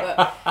that.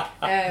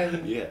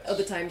 But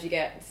other times you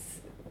get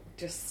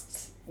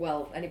just...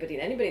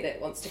 anybody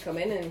that wants to come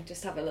in and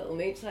just have a little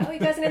mooch, you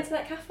guys are into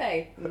that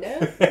cafe? No.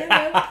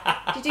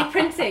 Do you do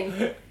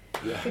printing?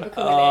 Yeah. People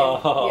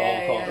coming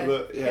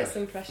in. Yeah. Get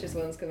some precious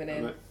ones coming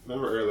in. I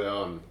remember early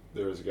on,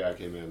 there was a guy who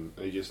came in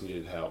and he just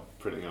needed help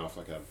printing off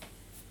I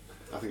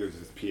think it was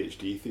his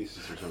PhD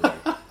thesis or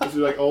something. This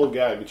was old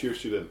guy, mature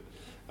student.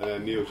 And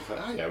then Neil was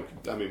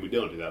just we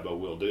don't do that, but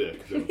we'll do it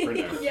because it'll print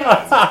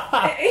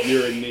out.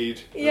 You're in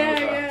need.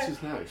 This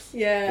is nice.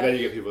 Yeah. And then you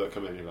get people that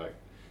come in and you're like,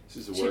 this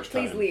is the worst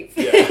please time. leave.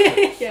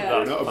 Yeah.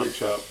 We're not a big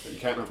shop. You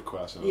can't have a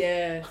croissant.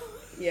 Yeah.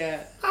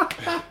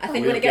 I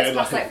think when it gets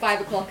past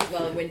 5 o'clock as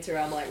well in winter,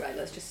 I'm like, right,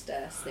 let's just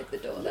snip the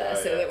door there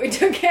so that we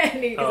don't get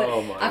any.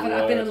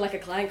 I've been on a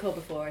client call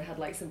before and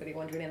had somebody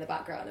wandering in the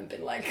background and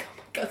been like, oh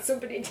my god,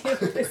 somebody deal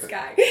with this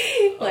guy.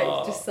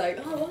 Wow, this is a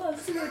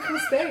really cool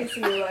space,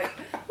 and you're like,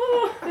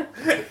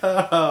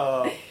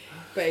 oh.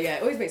 But yeah,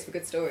 it always makes for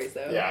good stories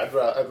though. Yeah, I'd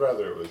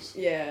rather it was.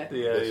 Yeah.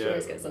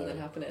 Always get something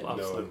happening.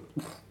 Absolutely.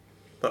 No.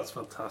 That's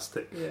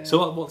fantastic. Yeah.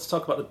 So let's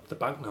talk about the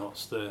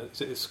banknotes.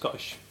 Is it the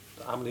Scottish?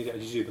 How many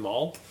did you do them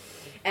all?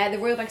 The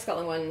Royal Bank of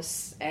Scotland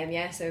ones,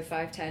 so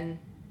 5, 10,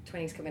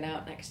 20's coming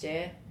out next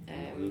year. Wow.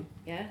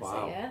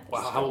 So yeah.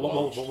 Wow.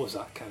 What was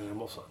that kind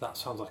of? That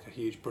sounds like a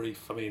huge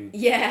brief. I mean.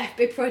 Yeah,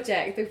 big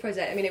project.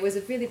 I mean, it was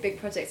a really big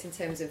project in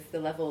terms of the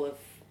level of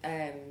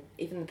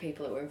even the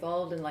people that were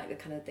involved and the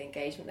kind of the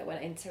engagement that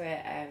went into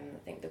it. I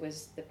think there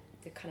was the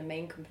kind of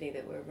main company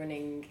that were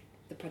running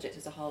the project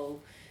as a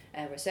whole.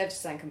 We're a service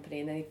design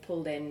company, and then they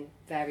pulled in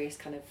various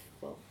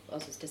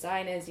us as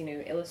designers,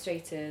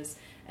 illustrators,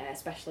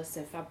 specialists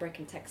in fabric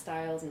and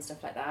textiles and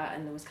stuff like that,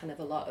 and there was kind of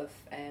a lot of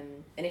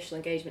initial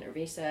engagement and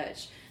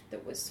research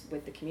that was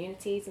with the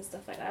communities and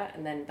stuff like that,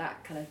 and then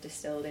that kind of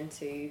distilled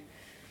into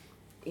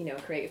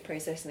a creative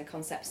process and a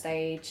concept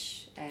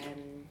stage,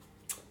 and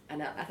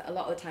a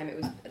lot of the time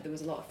there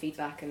was a lot of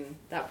feedback, and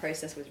that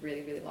process was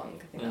really, really long.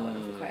 I think that went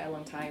on for quite a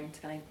long time to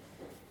kind of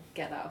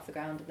get that off the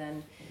ground, and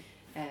then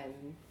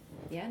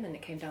and then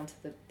it came down to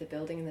the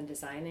building and the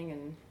designing,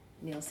 and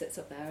Neil sits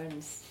up there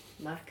and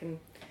Mac and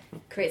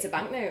creates a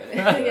banknote.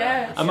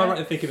 Am I right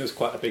in thinking there's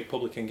quite a big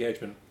public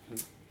engagement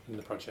in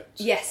the project?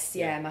 Yes,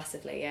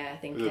 massively. I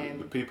think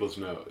the people's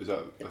note is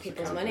that the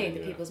people's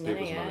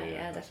money.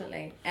 Yeah,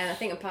 definitely. And I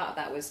think a part of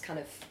that was kind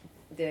of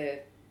the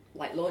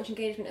launch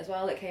engagement as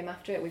well that came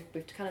after it.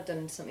 We've kind of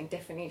done something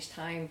different each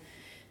time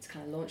to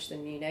kind of launch the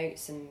new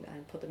notes and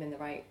put them in the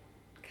right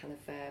kind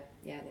of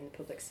in the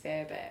public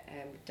sphere, but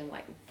we've done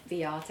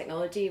VR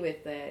technology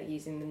with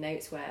using the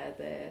notes where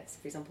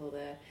for example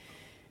the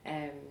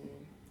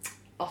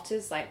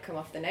otters come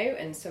off the note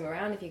and swim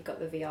around. If you've got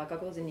the VR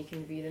goggles, and you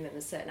can view them, and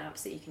there's certain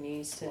apps that you can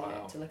use to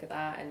look at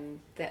that. And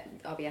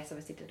that RBS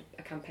obviously did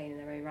a campaign in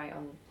their own right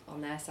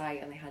on their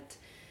site, and they had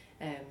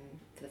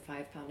for the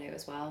 £5 note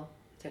as well.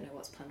 I don't know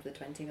what's planned for the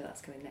 20, but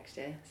that's coming next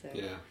year. So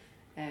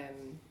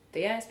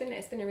but yeah, it's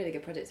been a really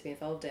good project to be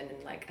involved in,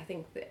 and I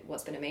think that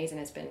what's been amazing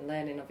has been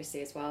learning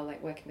obviously as well,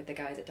 working with the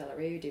guys at De La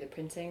Rue, do the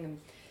printing,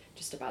 and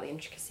just about the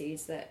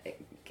intricacies that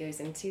it goes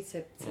into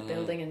to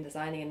building and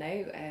designing a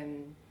note.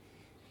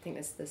 I think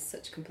there's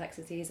such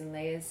complexities and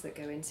layers that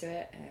go into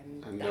it.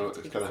 I know it's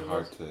kind of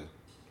hard to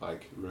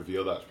like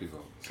reveal that to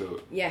people.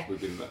 So yeah,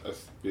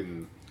 it's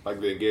been like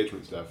the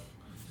engagement stuff,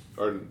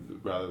 or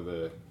rather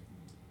the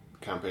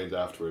campaigns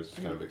afterwards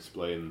to kind of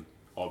explain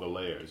all the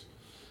layers,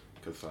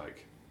 because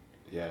like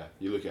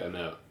you look at a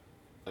note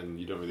and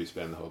you don't really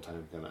spend the whole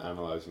time kind of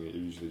analysing it.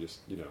 You usually just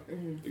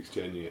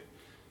exchanging it,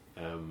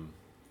 and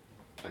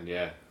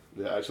the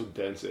actual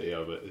density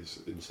of it is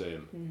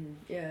insane.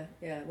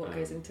 What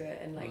goes into it,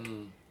 and like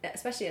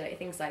especially like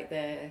things like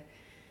the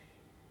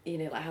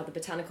like how the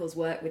botanicals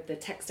work with the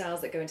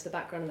textiles that go into the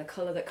background and the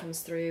colour that comes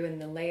through and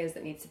the layers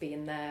that need to be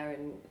in there,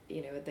 and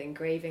the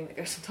engraving that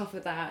goes on top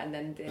of that, and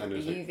then the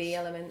UV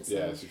elements.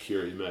 Yeah,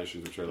 security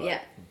measures which are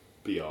like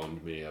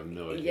beyond me. I have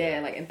no idea.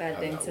 Yeah, like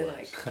embedded into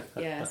like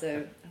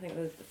so I think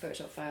the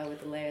Photoshop file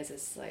with the layers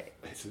is like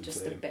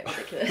just a bit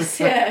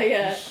ridiculous.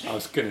 I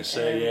was gonna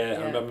say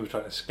I remember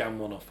trying to scan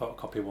one or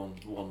photocopy one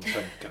and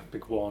got a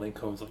big warning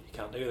comes like you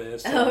can't do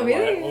this. Oh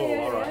really?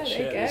 Like, alright,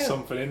 shit, there's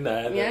something in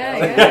there.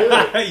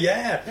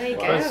 Yeah. There you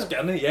go.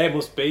 Scanning it. It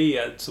must be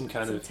some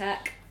kind of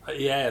tech. I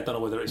don't know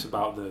whether it's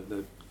about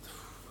the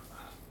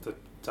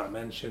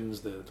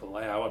dimensions, the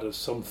layout, or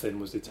something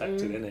was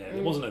detected in it.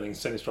 It wasn't anything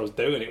sinister I was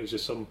doing, it was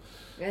just some...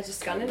 just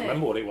scanning it. I can't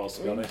remember what it was,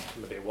 to be honest.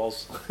 Maybe it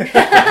was. I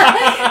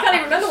can't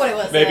even remember what it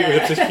was. Maybe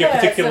it was just a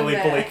particularly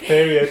bleak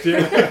period.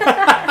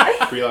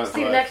 Freelance just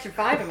need an extra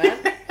fibre, man.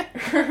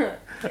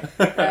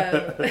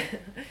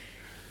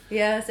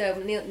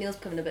 So Neil's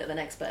becoming a bit of an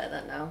expert at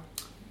that now.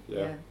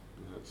 Yeah.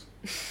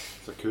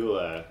 It's a cool...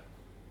 it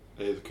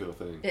is a cool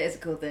thing. It is a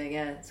cool thing,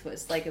 yeah.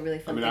 It's like a really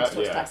fun thing to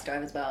talk to taxi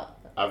drivers about.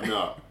 I've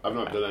not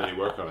done any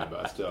work on it,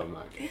 but I still am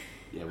like,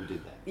 yeah, we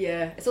did that.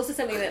 Yeah, it's also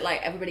something that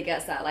like everybody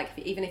gets that. Like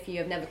even if you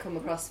have never come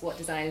across what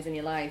design is in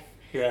your life,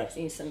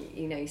 you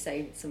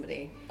say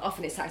somebody.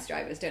 Often it's taxi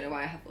drivers. Don't know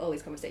why I have all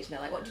these conversations. They're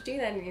like, "What do you do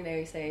then?"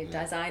 You say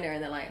designer,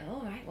 and they're like,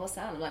 "Oh right, what's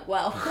that?" And I'm like,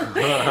 "Well,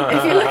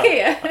 if you look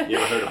here." You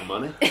ever heard of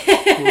money?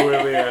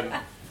 Brilliant.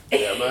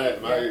 Yeah,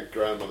 my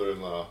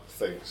grandmother-in-law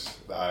thinks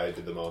that I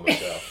did them all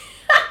myself.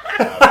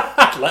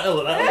 Let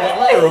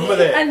her run with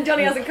it. And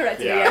Johnny hasn't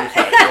corrected me yet.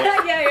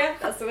 Yeah,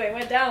 that's the way it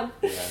went down.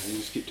 Yeah, you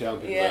just keep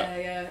telling people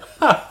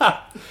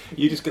that.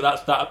 You just get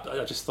that.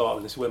 I just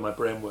thought this is where my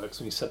brain works.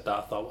 When you said that,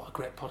 I thought, what a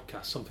great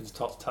podcast, something to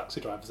talk to taxi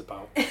drivers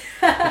about.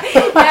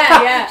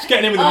 Just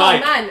getting in with the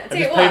mic. Man, and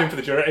just paying them for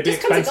the journey.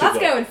 Just come to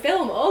Glasgow and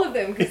film all of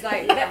them, because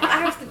like I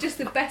have just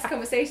the best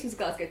conversations with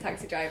Glasgow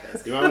taxi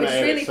drivers. You know, it's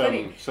really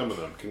funny. Some of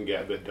them can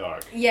get a bit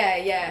dark.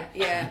 Yeah.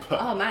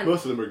 Oh man,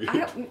 most of them are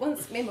good.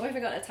 Once me and my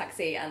boyfriend got in a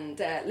taxi, and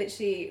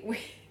literally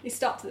we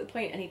stopped at the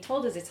point, and he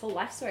told us his whole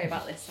life story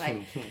about this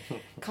like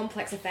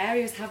complex affair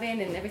he was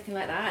having and everything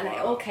like that, and it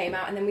all came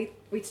out, and then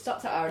we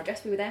stopped at our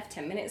address. We were there for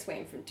 10 minutes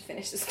waiting for him to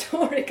finish the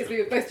story, because we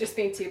were both just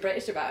being too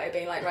British about it,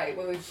 being like, right,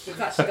 well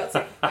we've actually got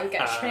to go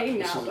get a train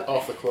now. This is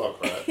off the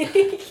clock, right?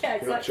 Yeah,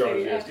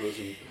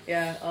 exactly.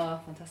 Yeah. Oh,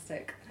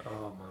 fantastic.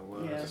 Oh my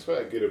word. Yeah. It's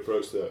quite a good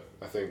approach to,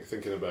 I think,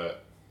 thinking about,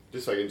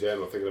 just like in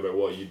general, thinking about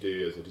what you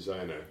do as a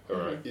designer,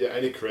 or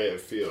any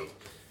creative field,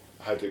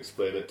 how to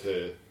explain it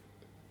to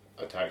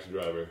a taxi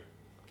driver.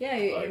 Yeah,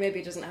 who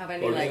maybe doesn't have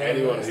any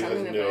anyone who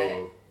doesn't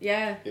know.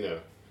 Yeah. A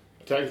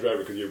taxi driver,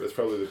 because it's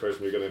probably the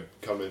person you're going to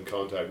come in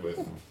contact with,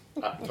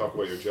 talk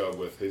about your job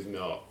with, who's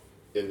not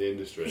in the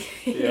industry.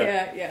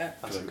 Yeah.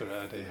 That's a good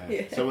idea.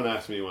 Yeah. Someone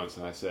asked me once,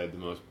 and I said the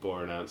most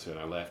boring answer, and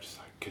I left just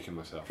like kicking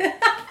myself.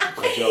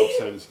 My job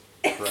sounds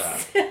crap.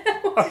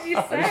 What did you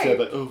say? I just said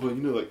like,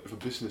 like if a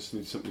business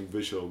needs something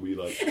visual, we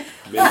like make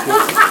it.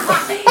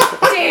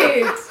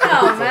 Dude,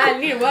 oh man,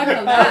 you need to work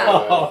on that.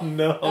 Oh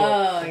no.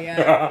 Oh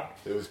yeah.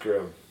 It was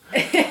grim.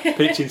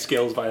 Pitching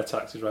skills via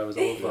taxi drivers,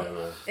 I love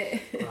that.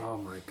 Yeah, oh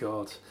my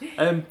god.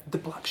 The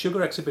Black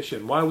Sugar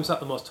exhibition, why was that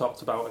the most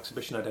talked about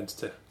exhibition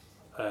identity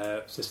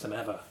system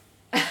ever?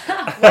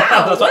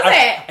 Wow, was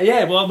it?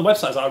 Yeah, well on the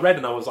websites I read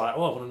and I was like,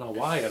 oh, I want to know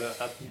why.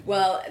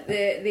 Well,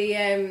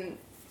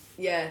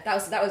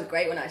 that was a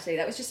great one actually.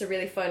 That was just a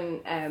really fun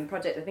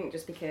project, I think,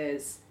 just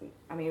because,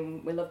 I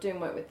mean, we love doing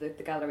work with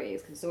the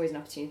galleries, because it's always an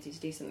opportunity to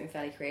do something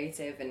fairly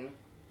creative, and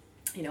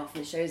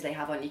often the shows they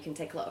have on, you can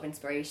take a lot of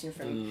inspiration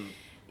from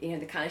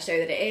the kind of show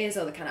that it is,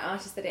 or the kind of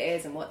artist that it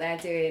is, and what they're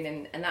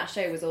doing, and that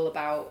show was all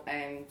about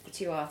the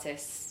two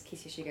artists,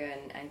 Kecia Sugar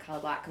and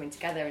Carla Black, coming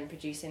together and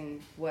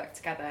producing work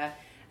together,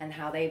 and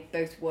how they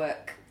both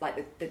work,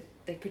 like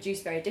they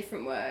produce very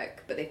different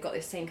work, but they've got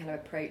this same kind of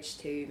approach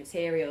to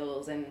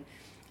materials, and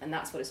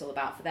that's what it's all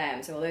about for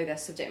them. So although their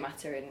subject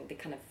matter and the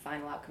kind of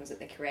final outcomes that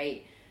they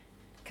create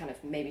kind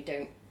of maybe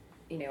don't,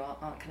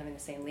 aren't kind of in the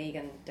same league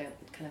and don't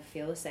kind of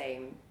feel the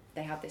same,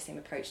 they have this same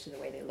approach to the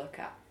way they look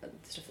at the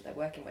stuff that they're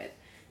working with.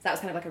 So that was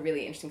kind of like a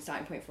really interesting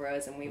starting point for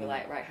us, and we were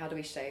like, right, how do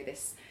we show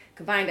this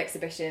combined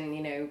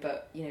exhibition,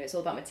 but it's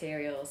all about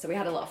materials. So we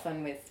had a lot of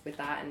fun with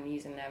that, and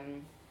using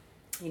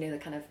the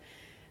kind of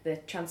the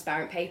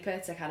transparent paper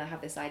to kind of have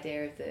this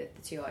idea of the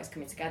two artists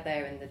coming together,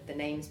 and the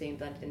names being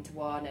blended into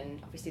one. And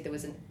obviously there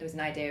was an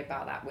idea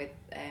about that with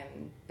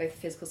both the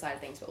physical side of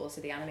things, but also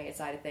the animated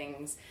side of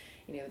things.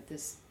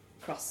 There's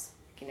cross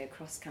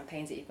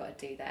campaigns that you've got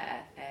to do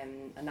there,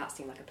 and that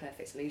seemed like a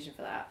perfect solution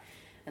for that.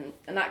 and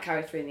that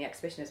carried through in the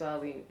exhibition as well.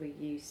 We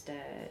used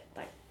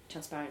like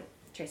transparent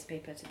tracer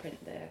paper to print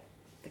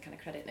the kind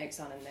of credit notes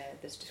on and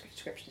the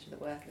descriptions of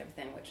the work and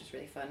everything, which was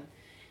really fun.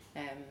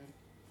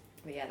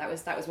 But yeah, that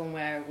was one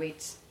where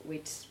we'd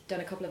done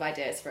a couple of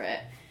ideas for it,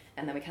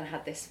 and then we kind of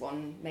had this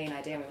one main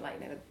idea, and we were like,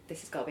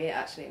 this has got to be it.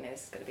 Actually,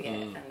 this has got to be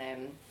it. And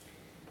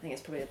I think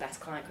it's probably the best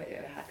client quote we've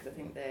ever had, because I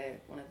think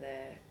one of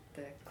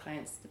the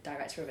clients, the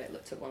director of it,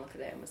 took one look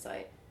at it and was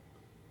like,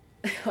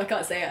 I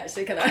can't say it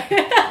actually, can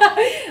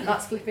I?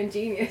 That's flipping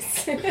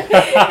genius. You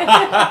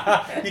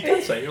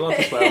can say it, you're allowed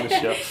to swear on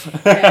this show.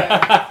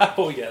 Yeah.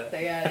 But we get it. So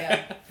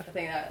yeah, I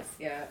think that's,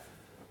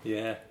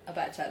 Yeah. I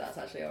better check that's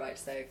actually alright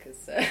to say,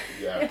 because...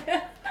 Yeah.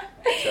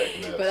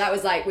 But that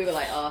was like, we were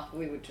like,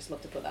 we would just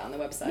love to put that on the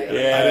website.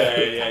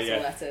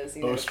 Yeah. Letters,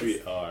 O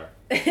Street R.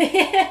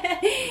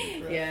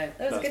 Yeah,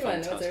 that was a good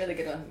one. That was a really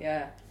good one,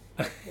 yeah.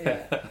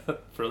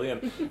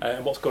 Brilliant.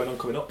 And what's going on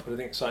coming up?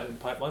 Anything exciting in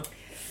the pipeline?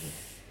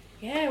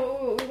 Yeah,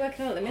 what we're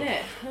working on at the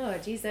minute? Oh,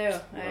 geez, though.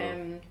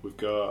 We've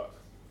got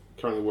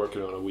currently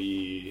working on a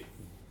wee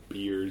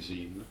beer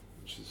zine,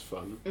 which is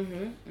fun.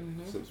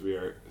 Since we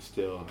are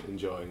still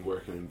enjoying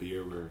working in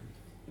beer, we're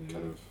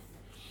kind of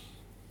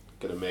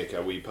going to make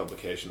a wee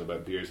publication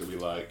about beers that we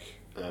like,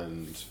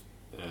 and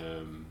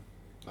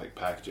like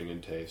packaging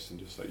and taste, and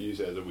just like use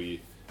it as a wee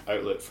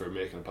outlet for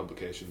making a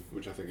publication,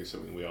 which I think is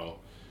something we all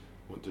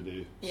want to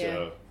do. Yeah.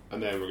 So,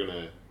 and then we're going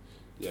to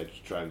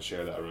just try and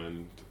share that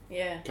around.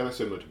 Yeah. Kind of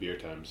similar to Beer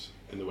Times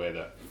in the way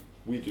that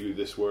we do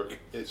this work,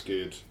 it's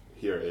good,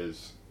 here it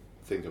is,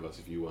 think of us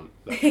if you want.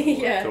 That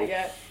kind of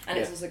Yeah. And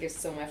it also gives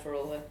somewhere for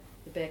all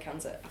the beer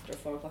cans after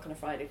 4 o'clock on a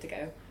Friday to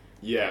go.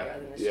 Yeah.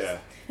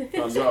 We've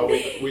got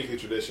a weekly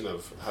tradition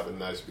of having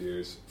nice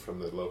beers from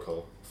the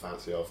local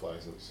fancy off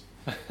license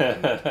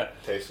and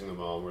tasting them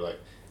all, and we're like,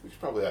 we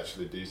should probably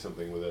actually do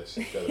something with this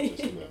instead of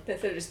just,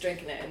 instead of just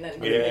drinking it and then...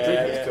 drinking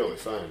it's totally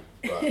fine,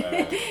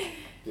 but...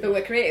 But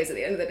we're creatives at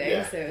the end of the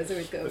day, so it's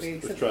always got to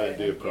be... Let's try and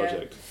do a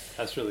project. Yeah.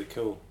 That's really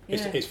cool.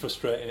 Yeah. It's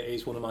frustrating. It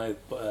is one of my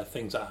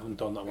things that I haven't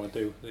done that I want to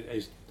do.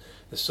 There's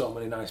so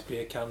many nice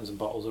beer cans and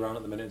bottles around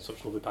at the minute, and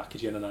such lovely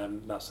packaging,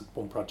 and that's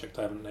one project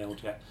I haven't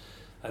nailed yet.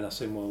 And I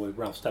seen one with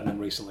Ralph Steadman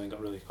recently and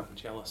got really quite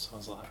jealous. I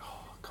was like,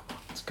 oh, come on,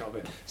 it's got to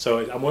be.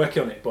 So I'm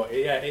working on it, but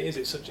it is.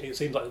 It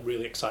seems like a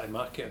really exciting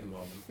market at the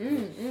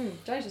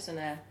moment. Johnny's just done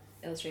an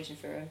illustration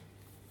for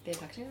beer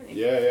packaging, hasn't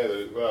he? Yeah.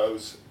 Well, it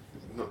was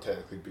not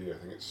technically beer. I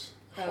think it's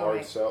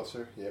hard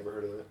seltzer. You ever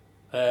heard of it?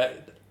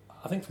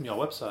 I think from your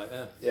website,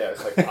 yeah. Yeah,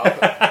 it's like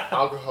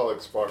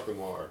alcoholic sparkling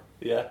water.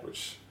 Yeah.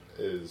 Which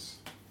is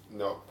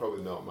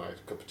probably not my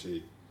cup of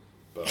tea,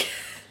 but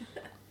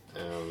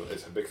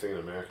it's a big thing in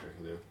America,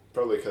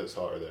 Probably because it's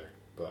hotter there.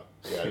 But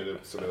yeah, I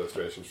did some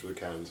illustrations for the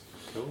cans.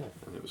 Cool.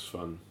 And it was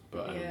fun.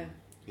 But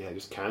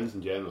just cans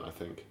in general, I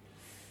think,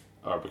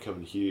 are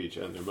becoming huge,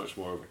 and they're much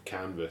more of a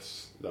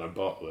canvas than a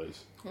bottle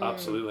is.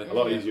 Absolutely. A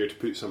lot easier to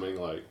put something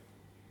like,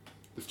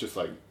 it's just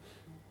like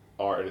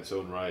art in its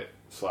own right,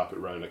 slap it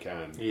around a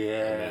can, and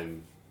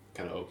then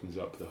kind of opens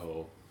up the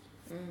whole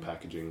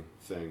packaging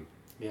thing.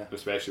 Yeah.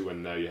 Especially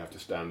when now you have to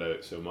stand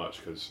out so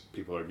much because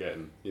people are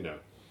getting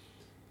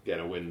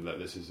a wind that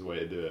this is the way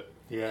to do it.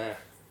 Yeah.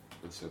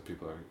 And so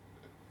people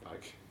are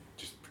like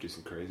just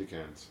producing crazy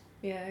cans.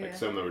 Yeah.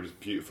 Some of them are just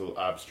beautiful,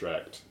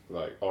 abstract,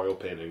 like oil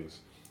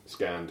paintings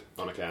scanned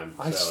on a can.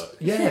 Sell it.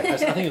 Yeah, I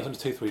think it was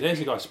 2-3 days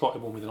ago. I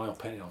spotted one with an oil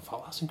painting on. I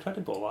thought that's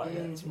incredible. Like,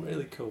 it's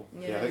really cool.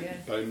 Yeah, I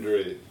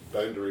think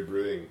Boundary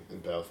Brewing in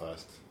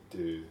Belfast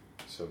do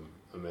some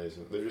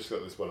amazing. They've just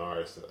got this one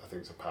artist that I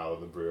think is a pal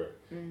of the brewer.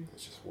 It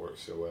just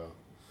works so well.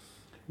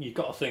 You've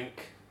got to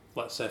think.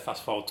 Let's say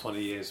fast forward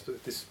 20 years,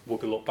 but this will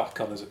be looked back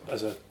on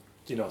as a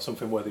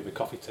something worthy of a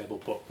coffee table.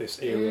 But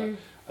this era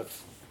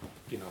of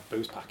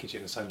booze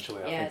packaging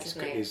essentially, I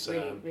think is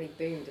really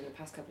boomed in the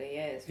past couple of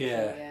years.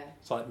 Yeah,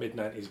 it's like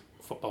mid-90s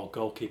football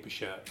goalkeeper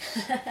shirts.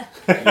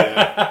 That's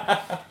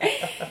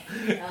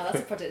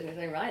a project in its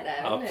own right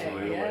there, isn't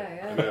Absolutely. it?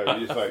 Yeah. I know,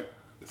 you just like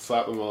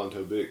slap them all into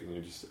a book, and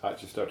you just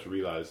actually start to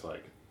realise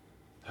like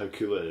how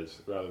cool it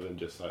is, rather than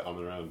just like on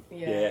their own.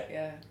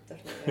 Yeah,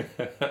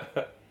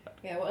 definitely.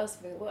 Yeah, what else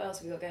have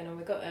we got going on?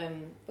 We've got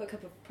a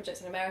couple of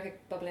projects in America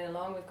bubbling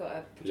along. We've got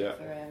a project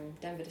for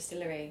Denver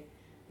Distillery,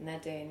 and they're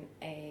doing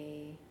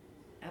a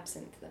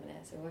absinthe at the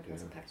minute, so we're working on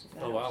some packaging for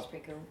that, which is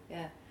pretty cool.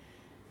 Yeah.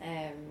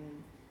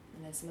 And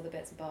then some other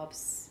bits and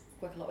bobs.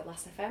 Work a lot with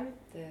Last FM,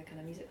 the kind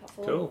of music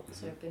platform. Cool.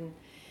 So I've been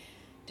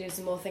doing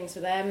some more things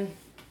for them,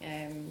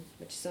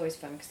 which is always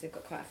fun because they've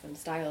got quite a fun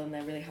style, and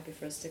they're really happy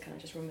for us to kind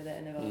of just run with it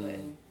and evolve it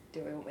and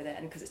do what we want with it.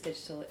 And because it's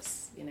digital,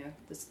 it's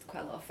there's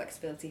quite a lot of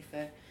flexibility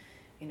for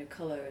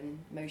colour and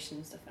motion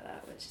and stuff like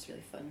that, which is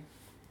really fun.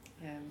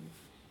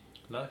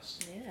 Nice.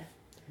 Yeah.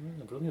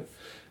 Brilliant.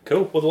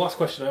 Cool. Well, the last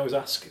question I always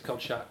ask is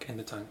called Shack in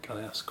the Tank, and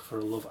I ask for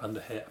a love and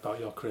a hate about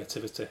your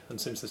creativity. And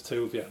since there's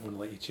two of you, I'm going to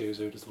let you choose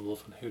who does the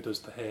love and who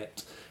does the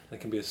hate. And it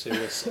can be as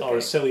serious or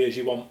as silly as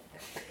you want.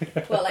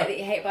 Well, like that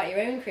you hate about your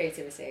own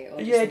creativity? Or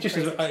Just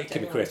it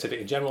can be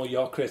creativity in general.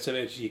 Your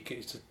creativity,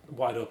 it's a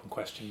wide open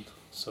question.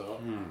 So,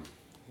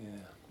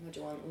 What do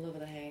you want, love or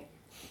the hate?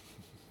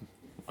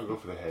 I'll go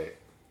for the hate.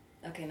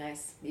 Okay,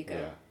 nice. You go.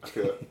 Yeah, I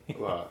feel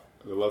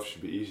the love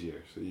should be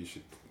easier, so you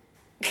should.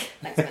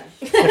 Thanks, man.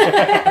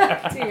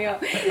 Team me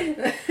up.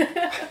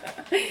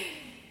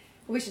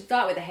 We should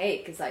start with the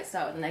hate, because like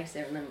start with the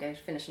negative and then go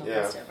finish on the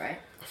positive, right?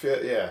 I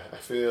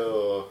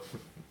feel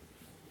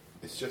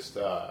it's just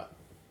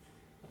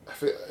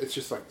it's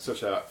just like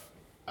such a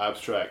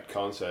abstract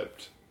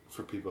concept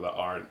for people that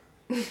aren't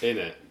in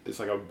it. It's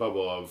like a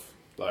bubble of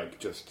like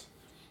just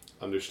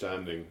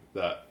understanding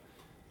that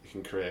it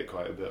can create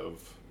quite a bit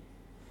of,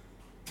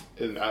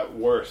 at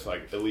worst,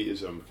 like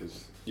elitism,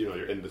 because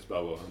you're in this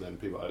bubble, and then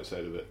people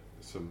outside of it,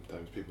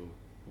 sometimes people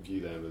view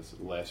them as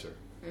lesser.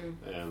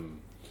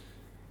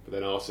 But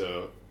then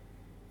also,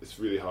 it's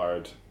really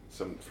hard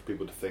for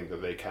people to think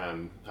that they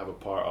can have a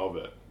part of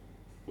it,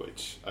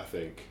 which I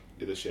think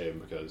is a shame,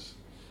 because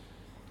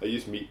I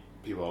used to meet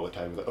people all the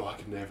time like, oh, I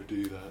could never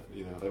do that,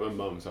 like my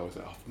mum's always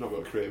like, oh, I've not got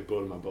a creative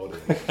bone in my body.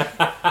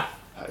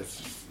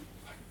 It's just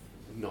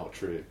not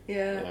true.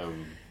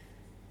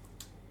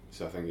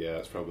 So I think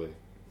it's probably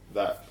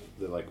that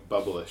the like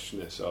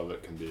bubblishness of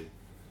it can be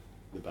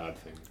the bad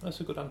thing. That's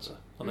a good answer,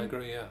 and I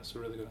agree. Yeah, it's a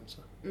really good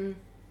answer.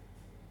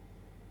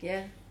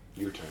 Yeah.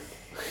 Your turn.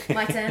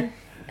 My turn.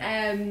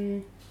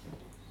 Man,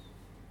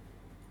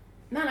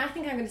 I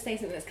think I'm going to say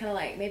something that's kind of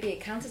like, maybe it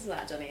counters to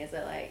that, Johnny, is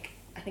that like,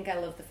 I think I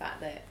love the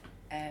fact that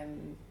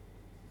kind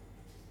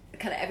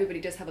of everybody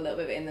does have a little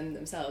bit of it in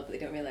themselves, but they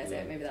don't realise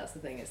it. Maybe that's the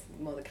thing, it's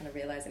more the kind of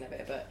realising of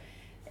it, but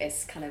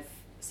it's kind of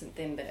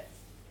something that,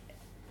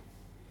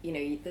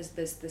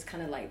 there's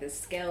kind of like, there's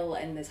skill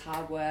and there's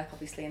hard work,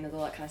 obviously, and there's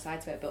all that kind of side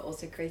to it, but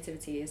also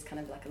creativity is kind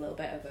of like a little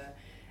bit of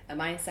a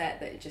mindset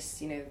that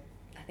just, I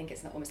think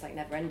it's not almost like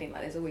never ending. Like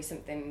there's always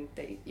something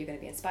that you're going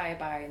to be inspired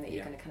by and that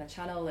you're going to kind of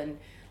channel. And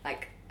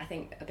like I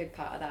think a big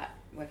part of that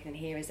working in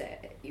here is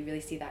that you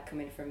really see that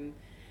coming from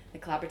the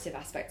collaborative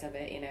aspect of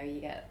it. You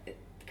get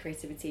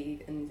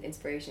creativity and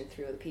inspiration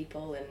through other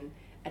people, and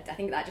I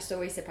think that just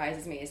always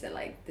surprises me. Is that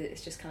like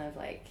it's just kind of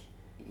like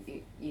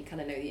you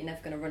kind of know that you're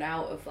never going to run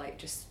out of like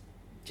just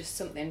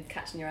something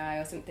catching your eye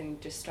or something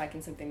just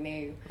striking something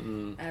new.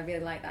 And I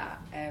really like that.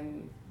 I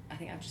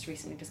think I've just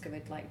recently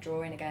discovered like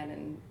drawing again,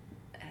 and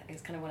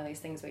it's kind of one of those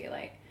things where you're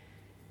like,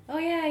 oh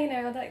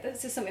yeah,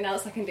 that's just something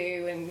else I can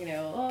do, and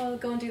oh,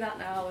 go and do that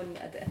now. And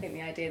I think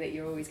the idea that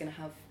you're always going to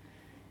have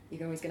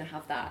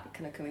that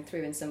kind of coming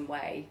through in some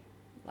way,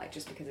 like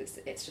just because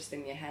it's just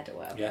in your head or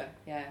whatever.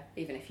 Yeah.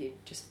 Even if you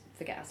just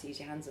forget how to use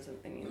your hands or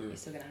something, you're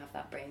still going to have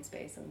that brain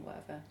space and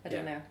whatever. I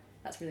don't know.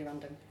 That's really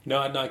random. No,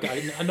 I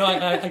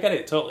get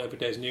it totally. Every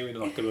day's new in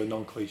like a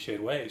non-cliched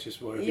way. It's just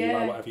wherever you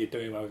are, whatever you're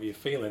doing, whatever you're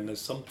feeling, there's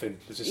something.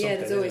 There's just something.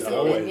 There's always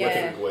something.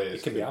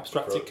 It can be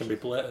abstract, it can be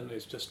blatant.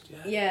 It's just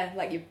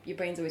like your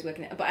brain's always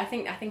working it. But I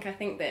think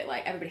that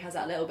like everybody has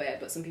that a little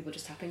bit, but some people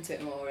just tap into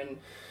it more. And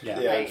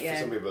for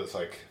some people it's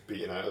like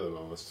beating out of them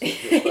almost.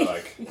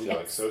 Like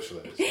like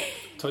socialism.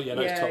 It's totally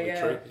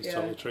true. It's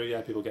totally true.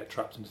 Yeah, people get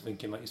trapped into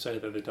thinking, like you say,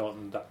 that they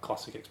don't. That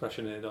classic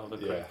expression, they don't have a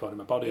creative body in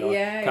my body, or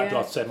can't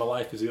draw to save my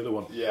life is the other one.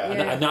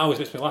 And that always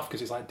makes me laugh,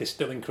 because it's like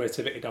distilling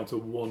creativity down to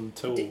one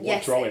tool,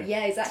 one drawing.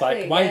 Yeah, exactly.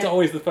 It's like, why is it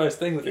always the first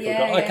thing that people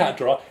go, I can't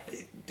draw?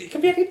 It can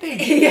be anything.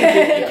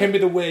 It can be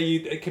the way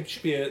it can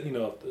be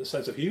a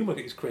sense of humour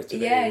that is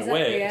creativity in a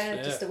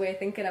way. Just a way of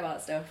thinking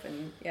about stuff,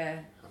 and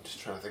I'm just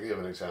trying to think of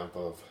an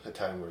example of a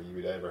time where you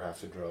would ever have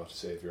to draw to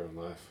save your own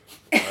life.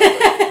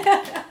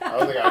 I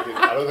don't think I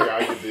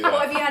could do that.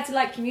 What if you had to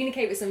like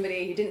communicate with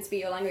somebody who didn't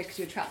speak your language because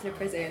you were trapped in a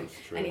prison,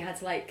 and you had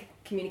to like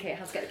communicate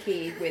how to get the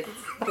key with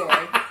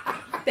drawing?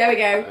 There we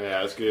go.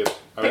 Yeah, that's good.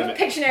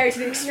 Pictionary to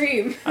the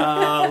extreme.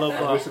 I love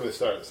that. I wish they would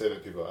start saying to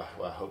people,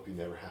 well, I hope you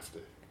never have to.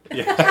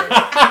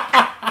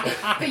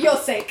 For your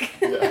sake.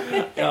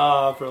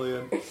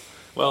 Brilliant.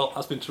 Well,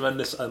 that's been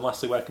tremendous. And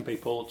lastly, where can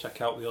people check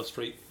out the O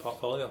Street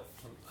portfolio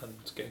and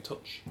get in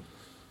touch?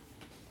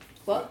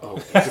 What? Oh.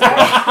 What was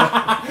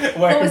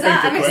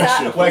that? I missed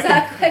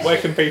that.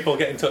 Where can people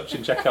get in touch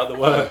and check out the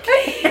work?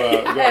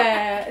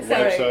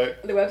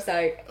 The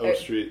website.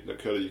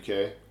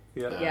 ostreet.co.uk.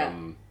 Yeah.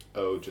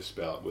 O just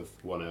spelled with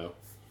one O.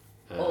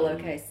 All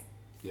lowercase.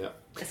 Yeah.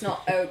 It's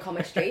not O,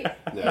 street.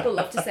 People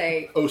love to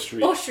say O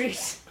Street. O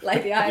Street,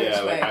 like the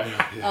Irish way.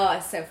 Oh,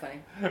 it's so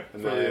funny.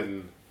 And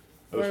then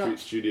O Street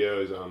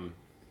Studios on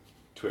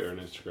Twitter and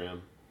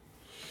Instagram.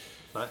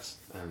 Nice.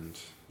 And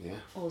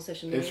all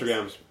social media.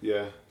 Instagram's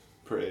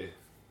pretty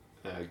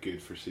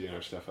good for seeing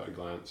our stuff at a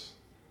glance.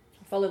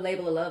 Follow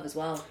Label O Love as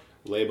well.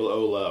 Label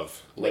O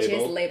Love. Which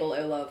is Label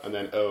O Love. And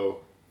then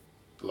O,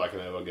 like an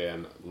O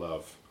again,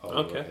 Love. All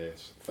okay.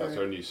 That's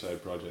our new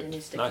side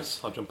project.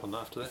 Nice. I'll jump on that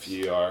after this. If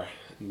you are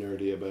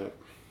nerdy about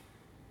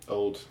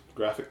old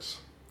graphics.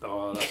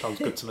 Oh, that sounds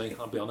good to me.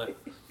 I'll be on it.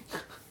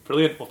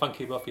 Brilliant. Well,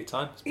 thank you both for your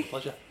time. It's been a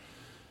pleasure.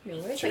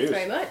 Thanks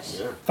very much.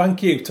 Yeah.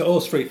 Thank you to O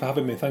Street for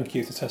having me. Thank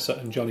you to Tessa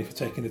and Johnny for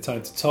taking the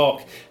time to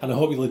talk. And I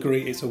hope you'll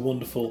agree it's a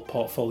wonderful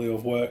portfolio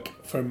of work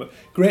from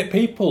great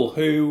people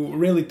who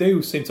really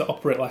do seem to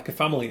operate like a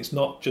family. It's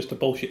not just a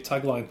bullshit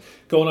tagline.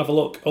 Go and have a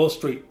look.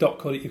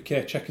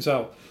 ostreet.co.uk. Check us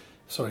out.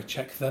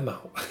 check them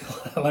out.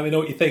 Let me know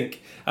what you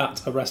think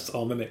at Arrest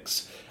All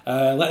Mimics.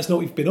 Let us know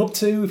what you've been up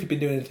to, if you've been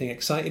doing anything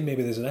exciting.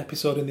 Maybe there's an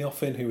episode in the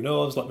offing, who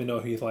knows. Let me know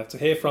who you'd like to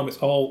hear from. It's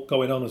all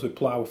going on as we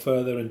plough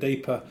further and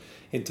deeper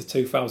into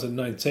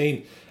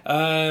 2019.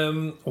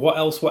 What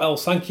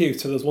else? Thank you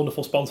to those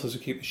wonderful sponsors who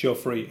keep the show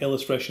free: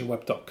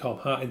 illustrationweb.com,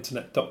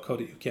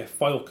 heartinternet.co.uk,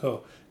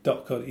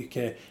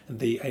 fileco.co.uk and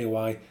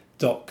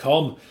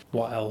theAOI.com.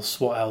 What else?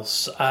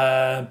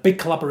 Big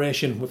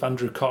collaboration with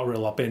Andrew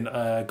Cotterill. I've been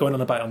going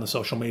on about it on the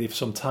social media for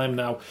some time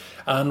now,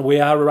 and we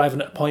are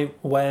arriving at a point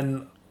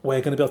when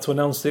we're going to be able to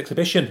announce the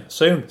exhibition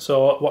soon,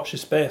 so watch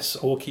this space.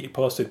 We'll keep you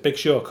posted. Big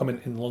show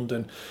coming in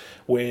London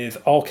with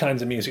all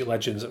kinds of music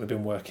legends that we've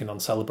been working on,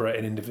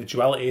 celebrating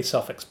individuality,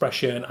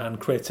 self-expression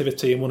and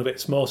creativity in one of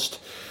its most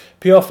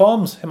pure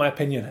forms, in my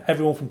opinion.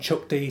 Everyone from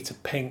Chuck D to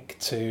Pink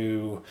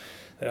to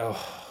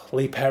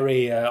Lee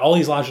Perry, all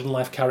these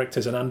larger-than-life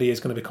characters, and Andy is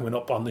going to be coming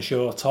up on the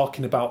show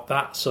talking about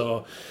that,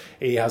 so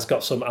he has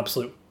got some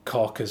absolute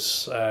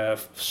corkers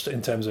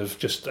in terms of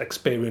just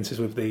experiences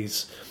with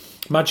these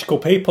magical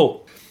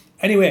people.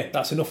 Anyway,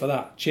 that's enough of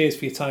that. Cheers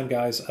for your time,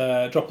 guys.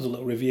 Drop us a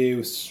little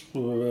review,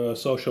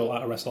 social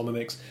at Arrest All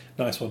Mimics.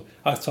 Nice one.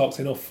 I've talked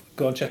enough.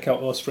 Go and check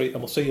out O Street, and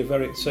we'll see you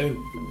very soon.